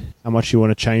about how much you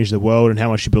want to change the world and how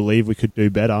much you believe we could do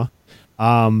better.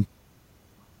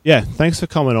 Thanks for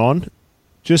coming on.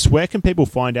 Just where can people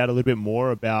find out a little bit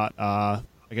more about,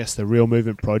 the Real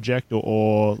Movement project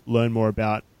or learn more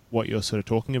about what you're sort of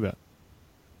talking about?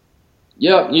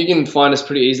 Yeah, you can find us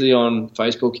pretty easily on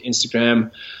Facebook,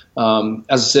 Instagram.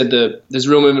 As I said, there's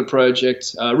Real Movement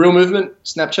Project, Real Movement,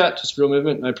 Snapchat, just Real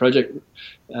Movement, no project,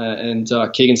 and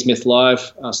Keegan Smith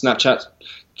Live, Snapchat.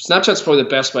 Snapchat's probably the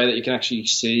best way that you can actually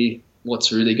see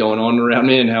what's really going on around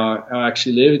me and how I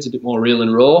actually live. It's a bit more real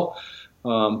and raw.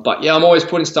 But yeah, I'm always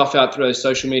putting stuff out through those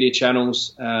social media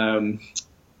channels.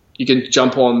 You can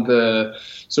jump on the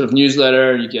sort of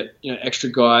newsletter and you get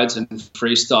extra guides and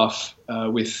free stuff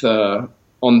with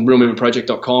on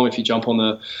realmovementproject.com. If you jump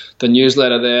on the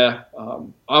newsletter there,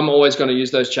 I'm always going to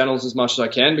use those channels as much as I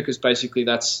can, because basically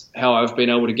that's how I've been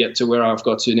able to get to where I've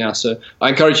got to now. So I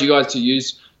encourage you guys to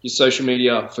use your social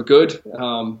media for good.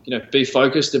 Be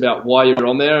focused about why you're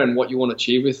on there and what you want to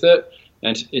achieve with it,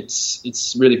 and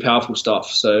it's really powerful stuff.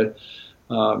 So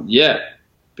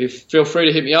feel free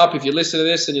to hit me up if you listen to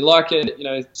this and you like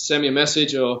it. Send me a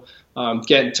message or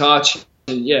get in touch.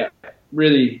 And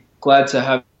really glad to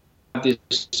have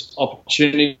this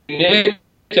opportunity, Nick,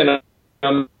 and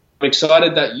I'm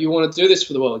excited that you want to do this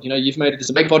for the world. You've made this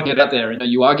a big podcast out there, and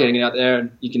you are getting it out there,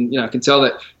 and you can, I can tell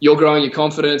that you're growing your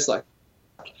confidence. Like,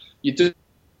 you do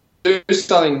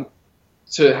something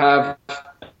to have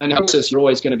an access, you're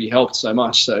always going to be helped so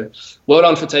much. So well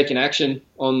done for taking action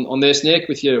on this, Nick,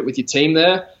 with your team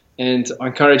there. And I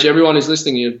encourage everyone who's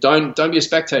listening, don't be a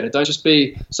spectator. Don't just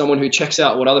be someone who checks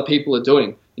out what other people are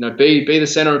doing. Be the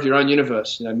center of your own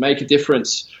universe. Make a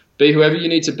difference. Be whoever you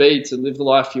need to be to live the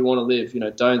life you want to live.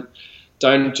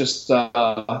 Don't just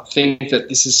think that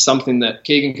this is something that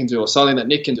Keegan can do or something that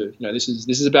Nick can do. This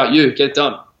is about you. Get it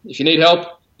done. If you need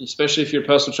help, especially if you're a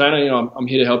personal trainer, I'm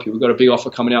here to help you. We've got a big offer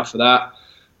coming out for that.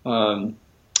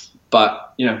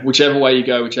 But whichever way you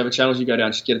go, whichever channels you go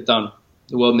down, just get it done.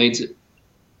 The world needs it.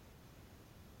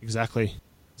 Exactly.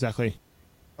 All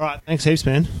right. Thanks heaps,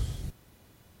 man.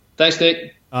 Thanks,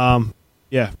 Nick.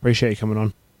 Appreciate you coming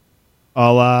on.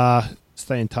 I'll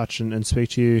stay in touch and speak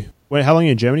to you. Wait, how long are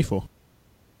you in Germany for?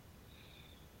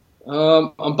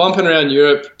 I'm bumping around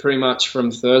Europe pretty much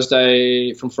from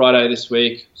Friday this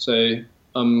week. So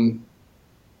I'm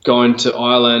going to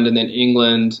Ireland and then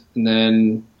England and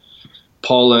then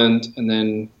Poland and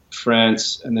then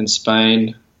France and then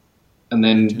Spain, and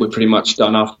then we're pretty much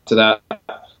done after that.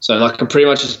 So I'm pretty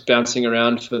much just bouncing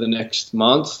around for the next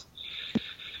month.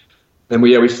 Then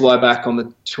we fly back on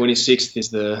the 26th is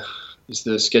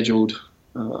the scheduled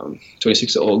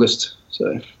 26th of August.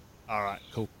 So all right,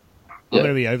 cool. I'm going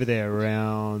to be over there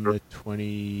around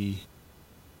the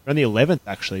 11th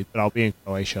actually, but I'll be in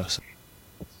Croatia. So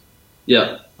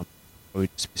we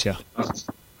just all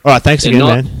right, thanks again,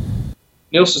 man.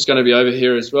 Nils is going to be over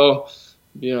here as well.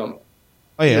 Oh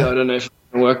yeah. I don't know if it's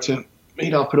going to work to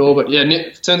meet up at all, but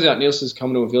it turns out Nils is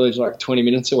coming to a village like 20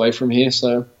 minutes away from here,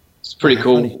 so it's pretty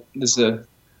cool. Funny. There's a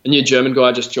new German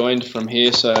guy just joined from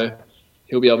here, so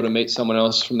he'll be able to meet someone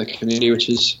else from the community, which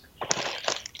is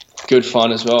good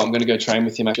fun as well. I'm going to go train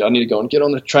with him. Actually, I need to go and get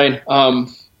on the train. Right.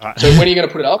 So when are you going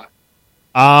to put it up?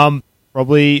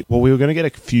 Probably. Well, we were going to get a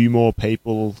few more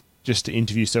people just to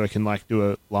interview, so I can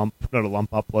do not a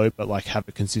lump upload, but have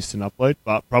a consistent upload.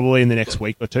 But probably in the next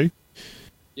week or two.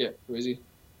 Yeah, too easy.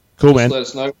 Cool, just man. Let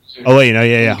us know. I'll let you know.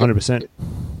 Yeah, 100%.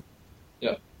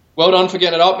 Yeah. Well done for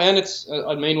getting it up, man.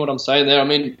 I mean what I'm saying there. I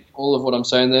mean all of what I'm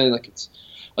saying there.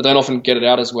 I don't often get it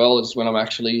out as well as when I'm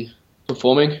actually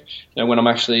performing, when I'm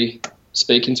actually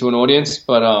speaking to an audience.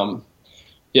 But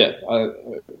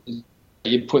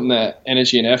you're putting that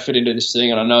energy and effort into this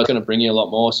thing, and I know it's going to bring you a lot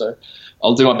more. So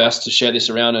I'll do my best to share this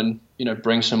around and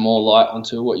bring some more light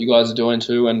onto what you guys are doing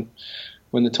too, and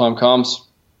when the time comes.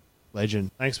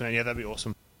 Legend. Thanks, man. Yeah, that'd be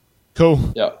awesome. Cool.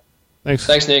 Yeah.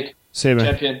 Thanks, Nick. See you, man.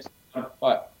 Champion.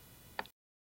 Bye.